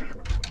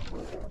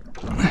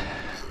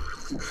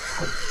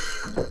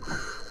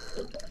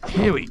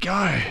 Here we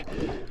go.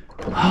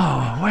 Oh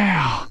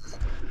wow.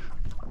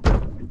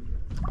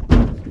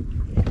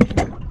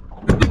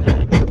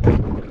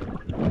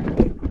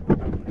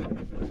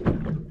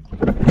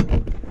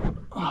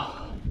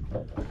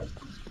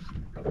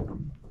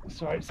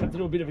 Sorry, just have to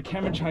do a bit of a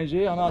camera change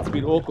here. I know it's a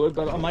bit awkward,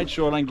 but I made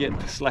sure I don't get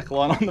the slack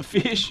line on the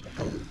fish.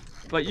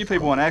 But you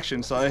people want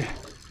action, so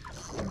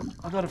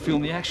I've got to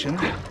film the action.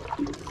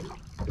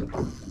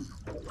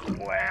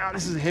 Wow,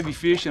 this is a heavy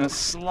fish and it's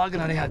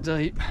slugging it out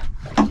deep.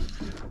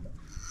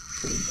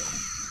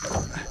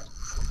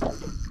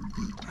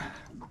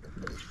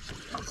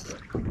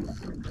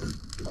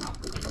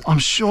 I'm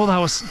sure that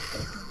was...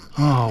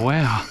 Oh,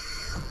 wow.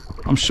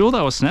 I'm sure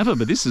that was snapper,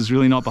 but this is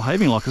really not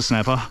behaving like a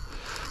snapper.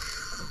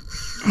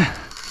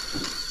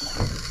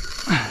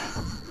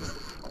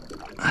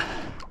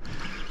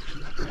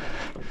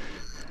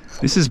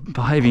 This is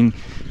behaving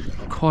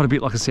quite a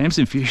bit like a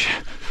Samson fish,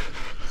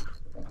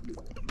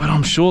 but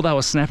I'm sure that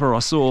was snapper. I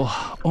saw,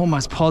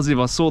 almost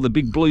positive, I saw the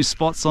big blue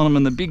spots on them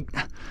and the big,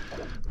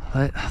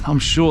 I'm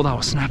sure that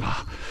was snapper.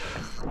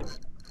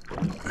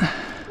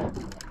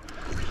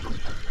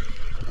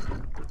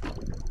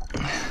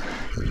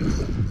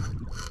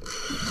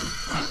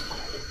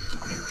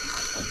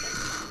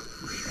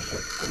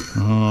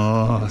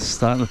 Oh,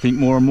 starting to think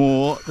more and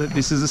more that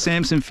this is a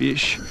Samson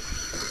fish.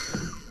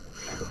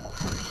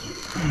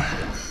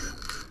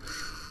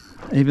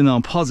 Even though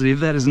I'm positive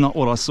that is not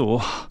what I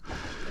saw.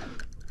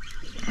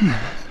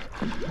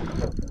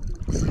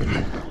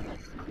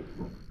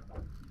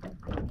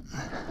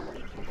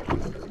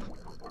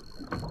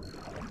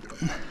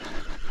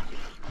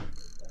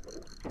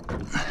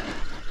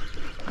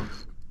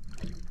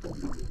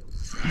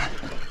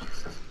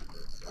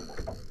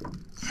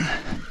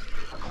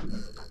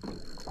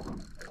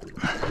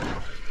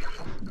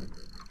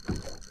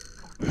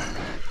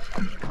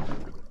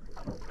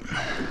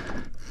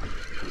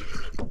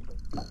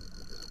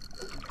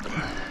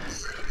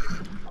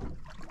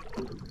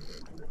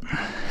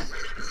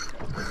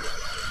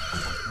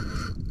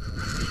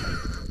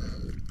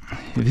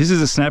 If this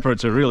is a snapper,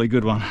 it's a really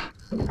good one.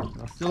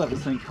 I still haven't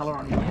seen colour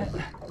on it yet.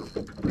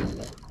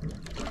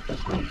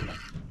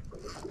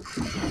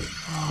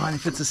 Oh, and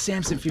if it's a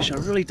Samson fish, I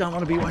really don't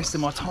want to be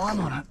wasting my time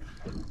on it.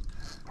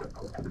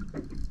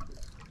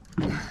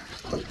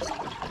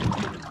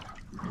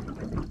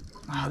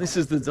 Oh, this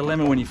is the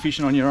dilemma when you're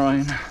fishing on your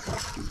own,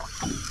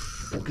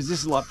 because this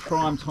is like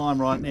prime time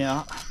right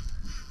now.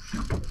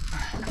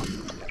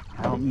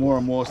 I'm more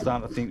and more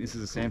starting to think this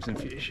is a Samson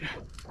fish.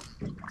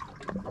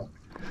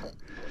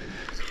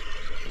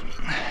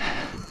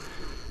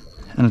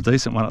 And a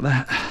decent one at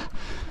that.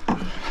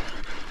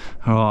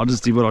 Oh, I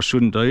just did what I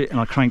shouldn't do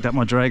and I cranked up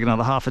my drag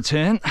another half a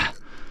turn.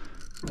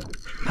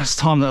 It's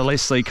time to at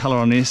least see colour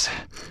on this.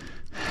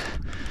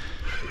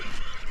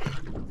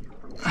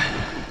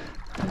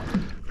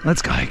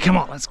 Let's go, come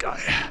on, let's go.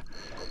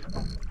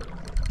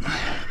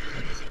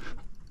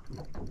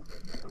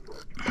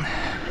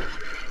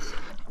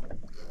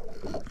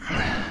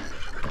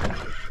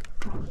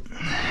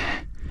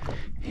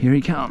 Here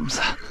he comes.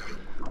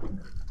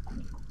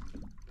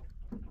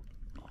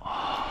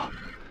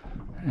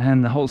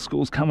 And the whole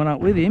school's coming up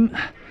with him.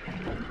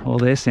 Oh,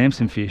 they're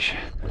Samson fish.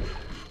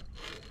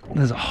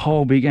 There's a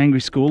whole big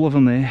angry school of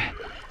them there.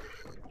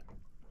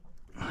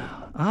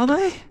 Are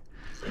they?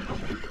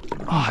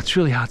 Oh, it's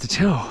really hard to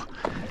tell.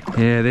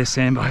 Yeah, they're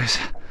Sambos.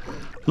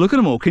 Look at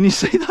them all. Can you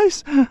see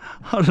those? I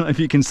don't know if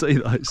you can see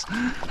those.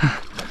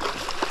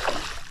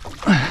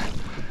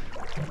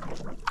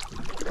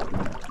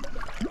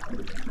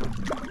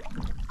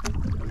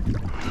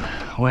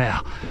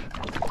 Wow.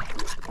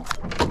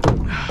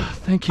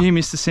 Thank you,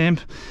 Mr.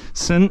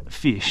 Samson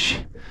Fish.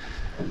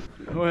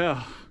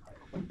 Wow.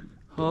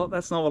 Well,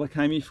 that's not what I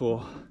came here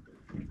for.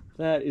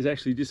 That is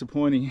actually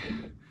disappointing.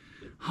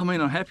 I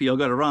mean, I'm happy I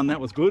got a run, that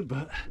was good,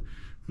 but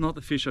not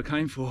the fish I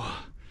came for.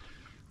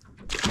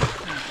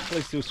 At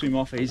least he'll swim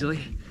off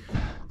easily.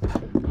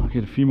 I'll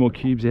get a few more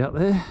cubes out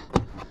there.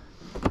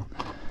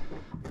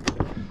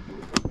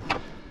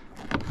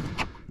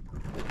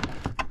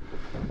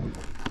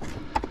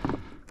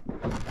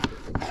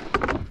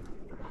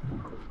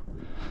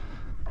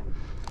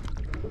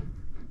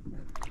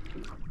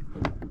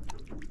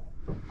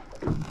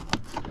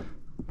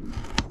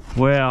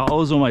 Wow, I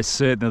was almost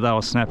certain that they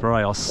were snapper,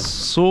 eh? I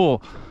saw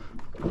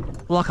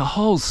like a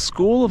whole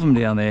school of them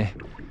down there.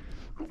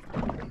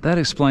 That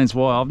explains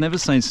why. I've never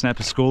seen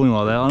snapper schooling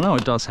like that. I know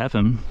it does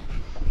happen,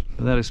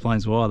 but that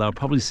explains why. They were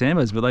probably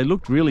sambos, but they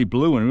looked really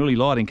blue and really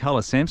light in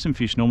colour. Samson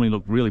fish normally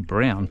look really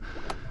brown.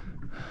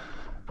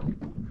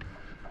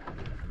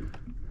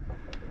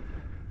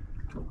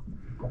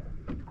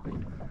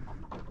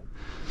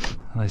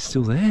 Are they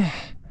still there?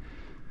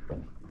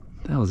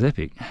 That was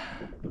epic.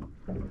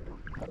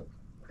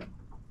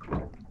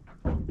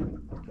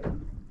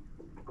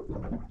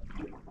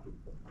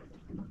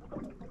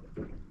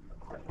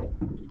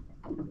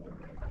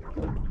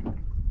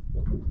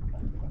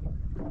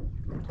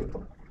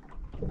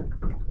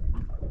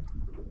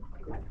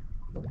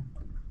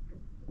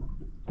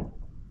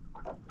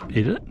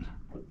 Eat it,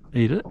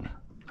 eat it.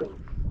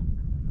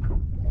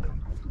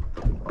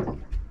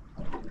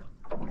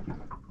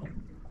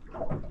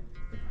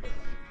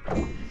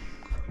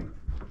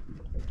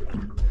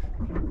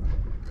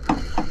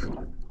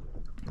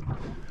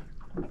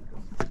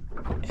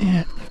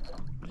 Yeah,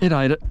 it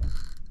ate it.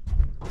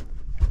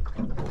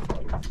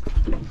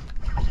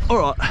 All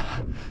right.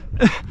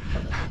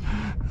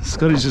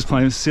 Scotty's just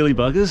playing with silly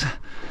buggers.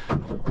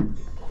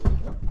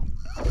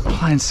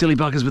 Playing silly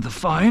buggers with the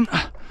phone.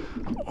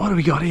 What do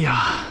we got here?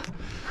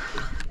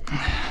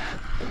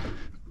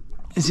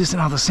 Is this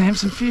another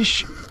Samson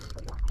fish?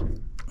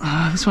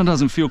 This one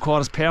doesn't feel quite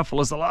as powerful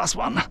as the last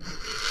one.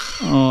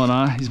 Oh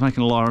no, he's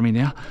making a liar of me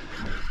now.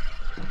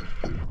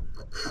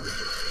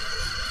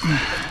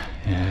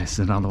 Yeah, this is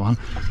another one.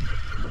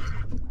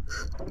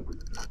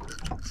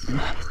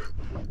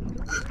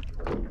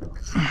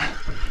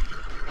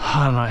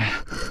 I don't know.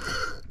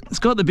 It's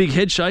got the big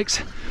head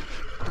shakes.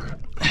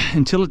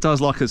 Until it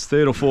does like its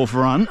third or fourth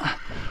run,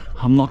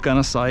 I'm not going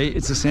to say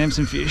it's a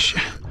Samson fish,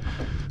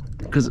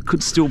 because it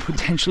could still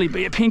potentially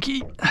be a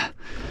pinky.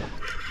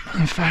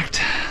 In fact,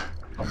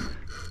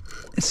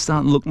 it's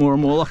starting to look more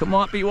and more like it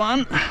might be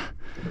one.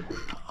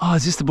 Oh,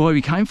 is this the boy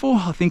we came for?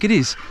 I think it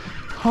is.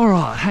 All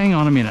right, hang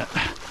on a minute.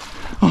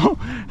 Oh,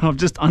 I've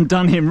just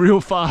undone him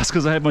real fast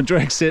because I had my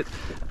drag set.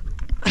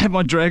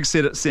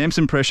 At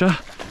Samson pressure.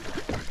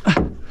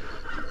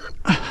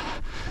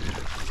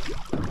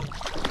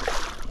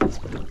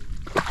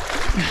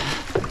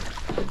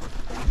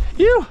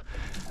 Phew!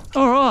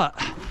 All right,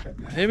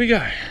 there we go.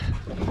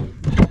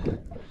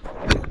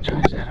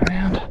 Change that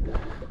around.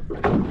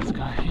 Let's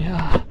go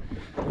here.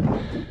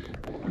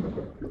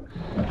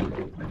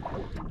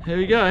 There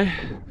we go.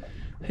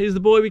 Here's the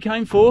boy we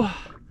came for.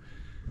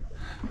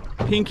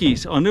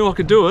 Pinkies. I knew I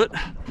could do it.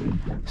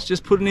 It's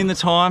just putting in the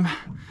time,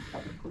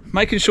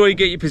 making sure you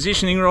get your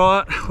positioning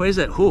right. Where's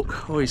that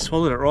hook? Oh, he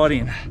swallowed it right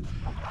in.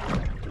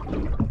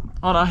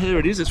 Oh no, here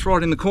it is. It's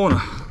right in the corner.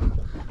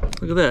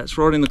 Look at that. It's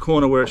right in the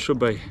corner where it should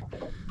be.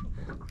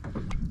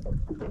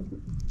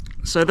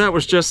 So that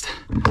was just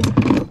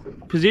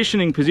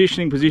positioning.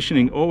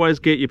 Always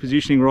get your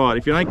positioning right.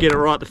 If you don't get it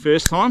right the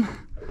first time,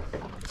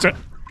 so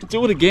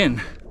do it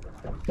again.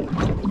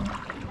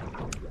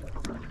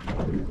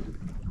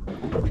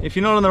 If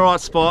you're not in the right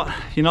spot,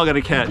 you're not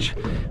going to catch.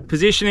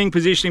 Positioning,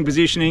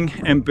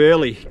 and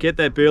burley. Get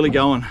that burley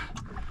going.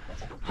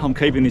 I'm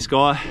keeping this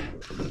guy.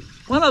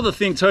 One other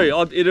thing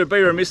too, it'd be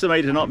remiss of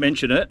me to not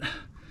mention it.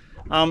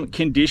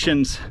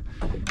 Conditions.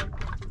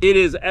 It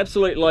is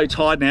absolute low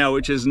tide now,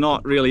 which is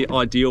not really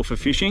ideal for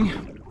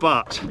fishing,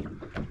 but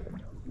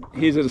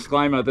here's a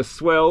disclaimer. The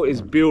swell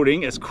is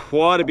building. It's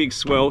quite a big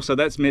swell, so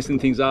that's messing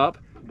things up.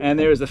 And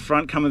there is a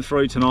front coming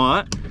through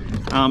tonight.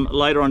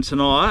 Later on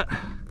tonight,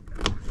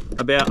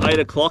 about 8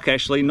 o'clock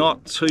actually,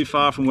 not too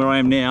far from where I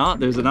am now,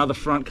 there's another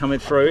front coming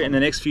through, and the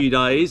next few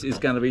days is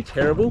going to be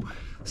terrible.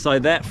 So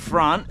that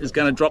front is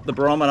going to drop the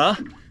barometer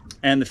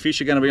and the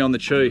fish are going to be on the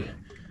chew.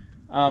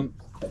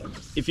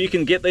 If you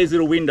can get these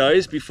little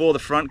windows before the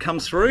front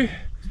comes through,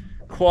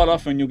 quite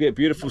often you'll get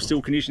beautiful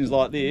still conditions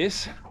like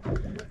this.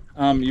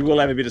 You will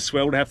have a bit of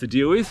swell to have to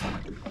deal with,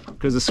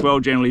 because the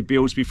swell generally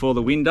builds before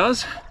the wind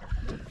does.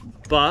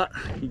 But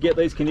you get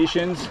these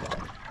conditions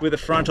with the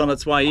front on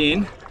its way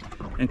in,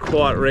 and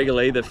quite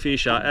regularly the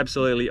fish are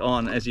absolutely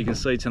on. As you can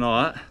see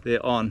tonight,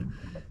 they're on.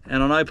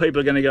 And I know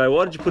people are going to go,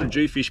 why did you put a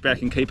jewfish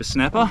back and keep a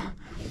snapper?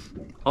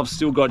 I've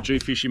still got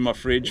jewfish in my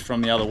fridge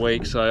from the other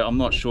week, so I'm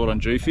not short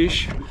on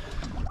jewfish.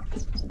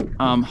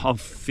 I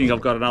think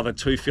I've got another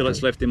 2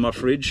 fillets left in my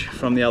fridge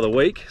from the other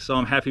week, so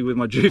I'm happy with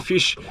my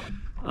jewfish.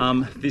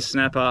 This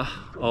snapper,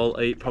 I'll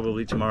eat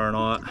probably tomorrow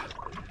night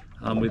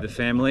with the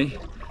family.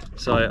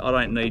 So I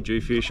don't need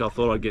jewfish. I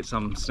thought I'd get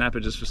some snapper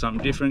just for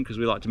something different, because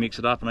we like to mix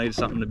it up and eat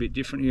something a bit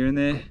different here and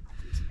there.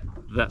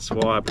 That's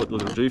why I put the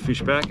little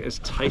jewfish back. As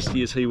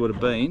tasty as he would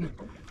have been,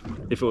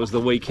 if it was the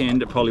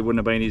weekend, it probably wouldn't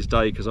have been his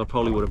day, because I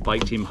probably would have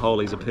baked him whole.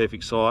 He's a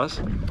perfect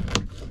size.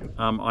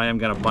 I am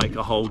going to bake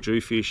a whole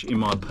jewfish in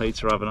my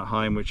pizza oven at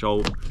home, which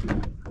I'll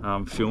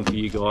film for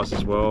you guys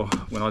as well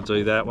when I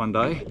do that one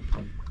day.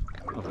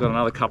 I've got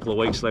another couple of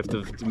weeks left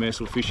of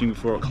demersal fishing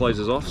before it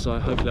closes off, so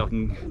hopefully I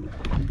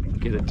can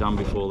get it done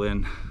before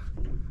then.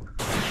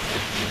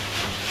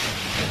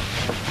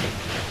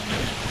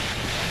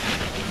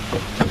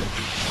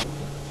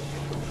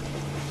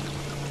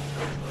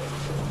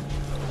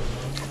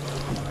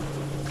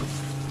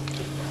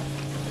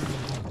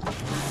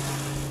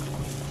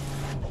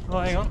 Oh,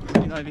 hang on,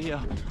 in over here.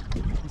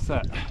 What's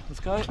that? Let's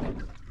go.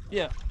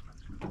 Yeah.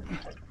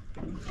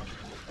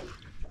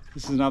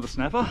 This is another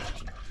snapper.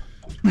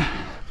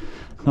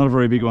 Not a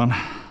very big one.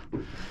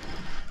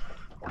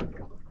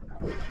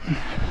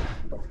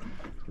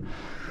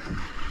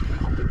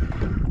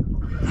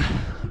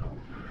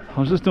 I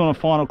was just doing a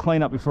final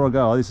cleanup before I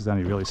go. Oh, this is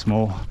only really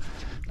small.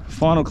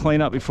 Final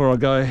cleanup before I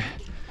go.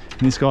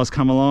 And this guy's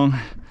come along.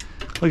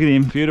 Look at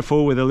him,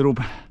 beautiful with a little...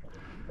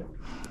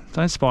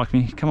 Don't spike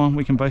me. Come on,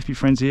 we can both be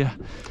friends here.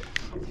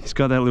 He's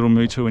got that little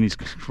mutu and he's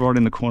right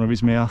in the corner of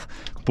his mouth.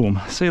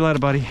 Boom. See you later,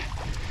 buddy.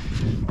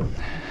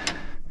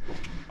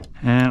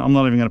 And I'm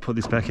not even going to put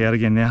this back out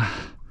again now.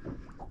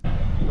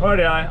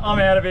 Rightio, I'm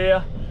out of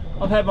here.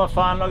 I've had my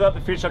fun. I got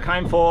the fish I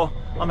came for.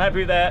 I'm happy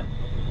with that.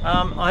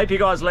 I hope you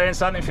guys learned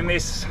something from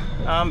this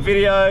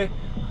video.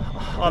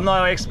 I'm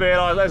no expert.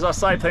 As I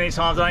say plenty of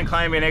times, I don't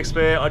claim to be an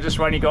expert. I just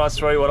run you guys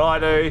through what I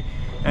do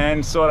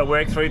and sort of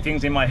work through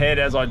things in my head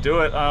as I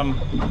do it. I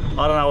don't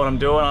know what I'm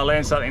doing. I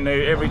learn something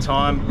new every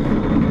time.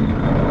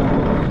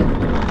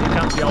 Here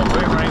comes the old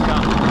boomer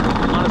anchor.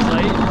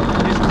 Honestly,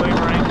 this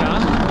boomer anchor.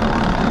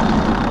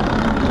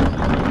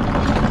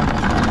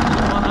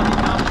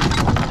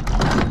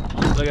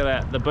 Look at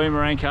that, the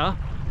boomer anchor.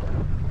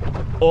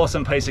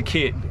 Awesome piece of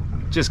kit.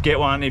 Just get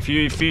one. If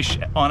you fish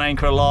on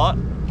anchor a lot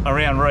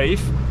around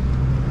reef,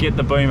 get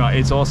the boomer,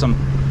 it's awesome.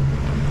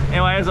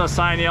 Anyway, as I was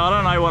saying, I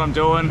don't know what I'm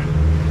doing.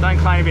 Don't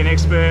claim to be an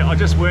expert. I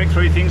just work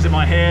through things in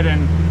my head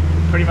and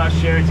pretty much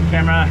share it to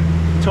camera,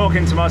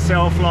 talking to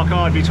myself like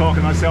I'd be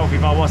talking to myself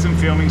if I wasn't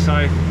filming.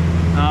 So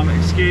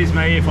excuse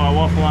me if I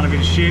waffle on a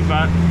bit of shit,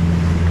 but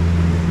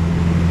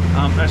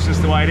that's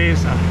just the way it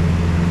is.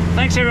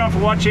 Thanks everyone for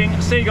watching.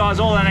 See you guys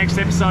all in the next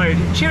episode.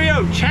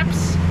 Cheerio,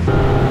 chaps.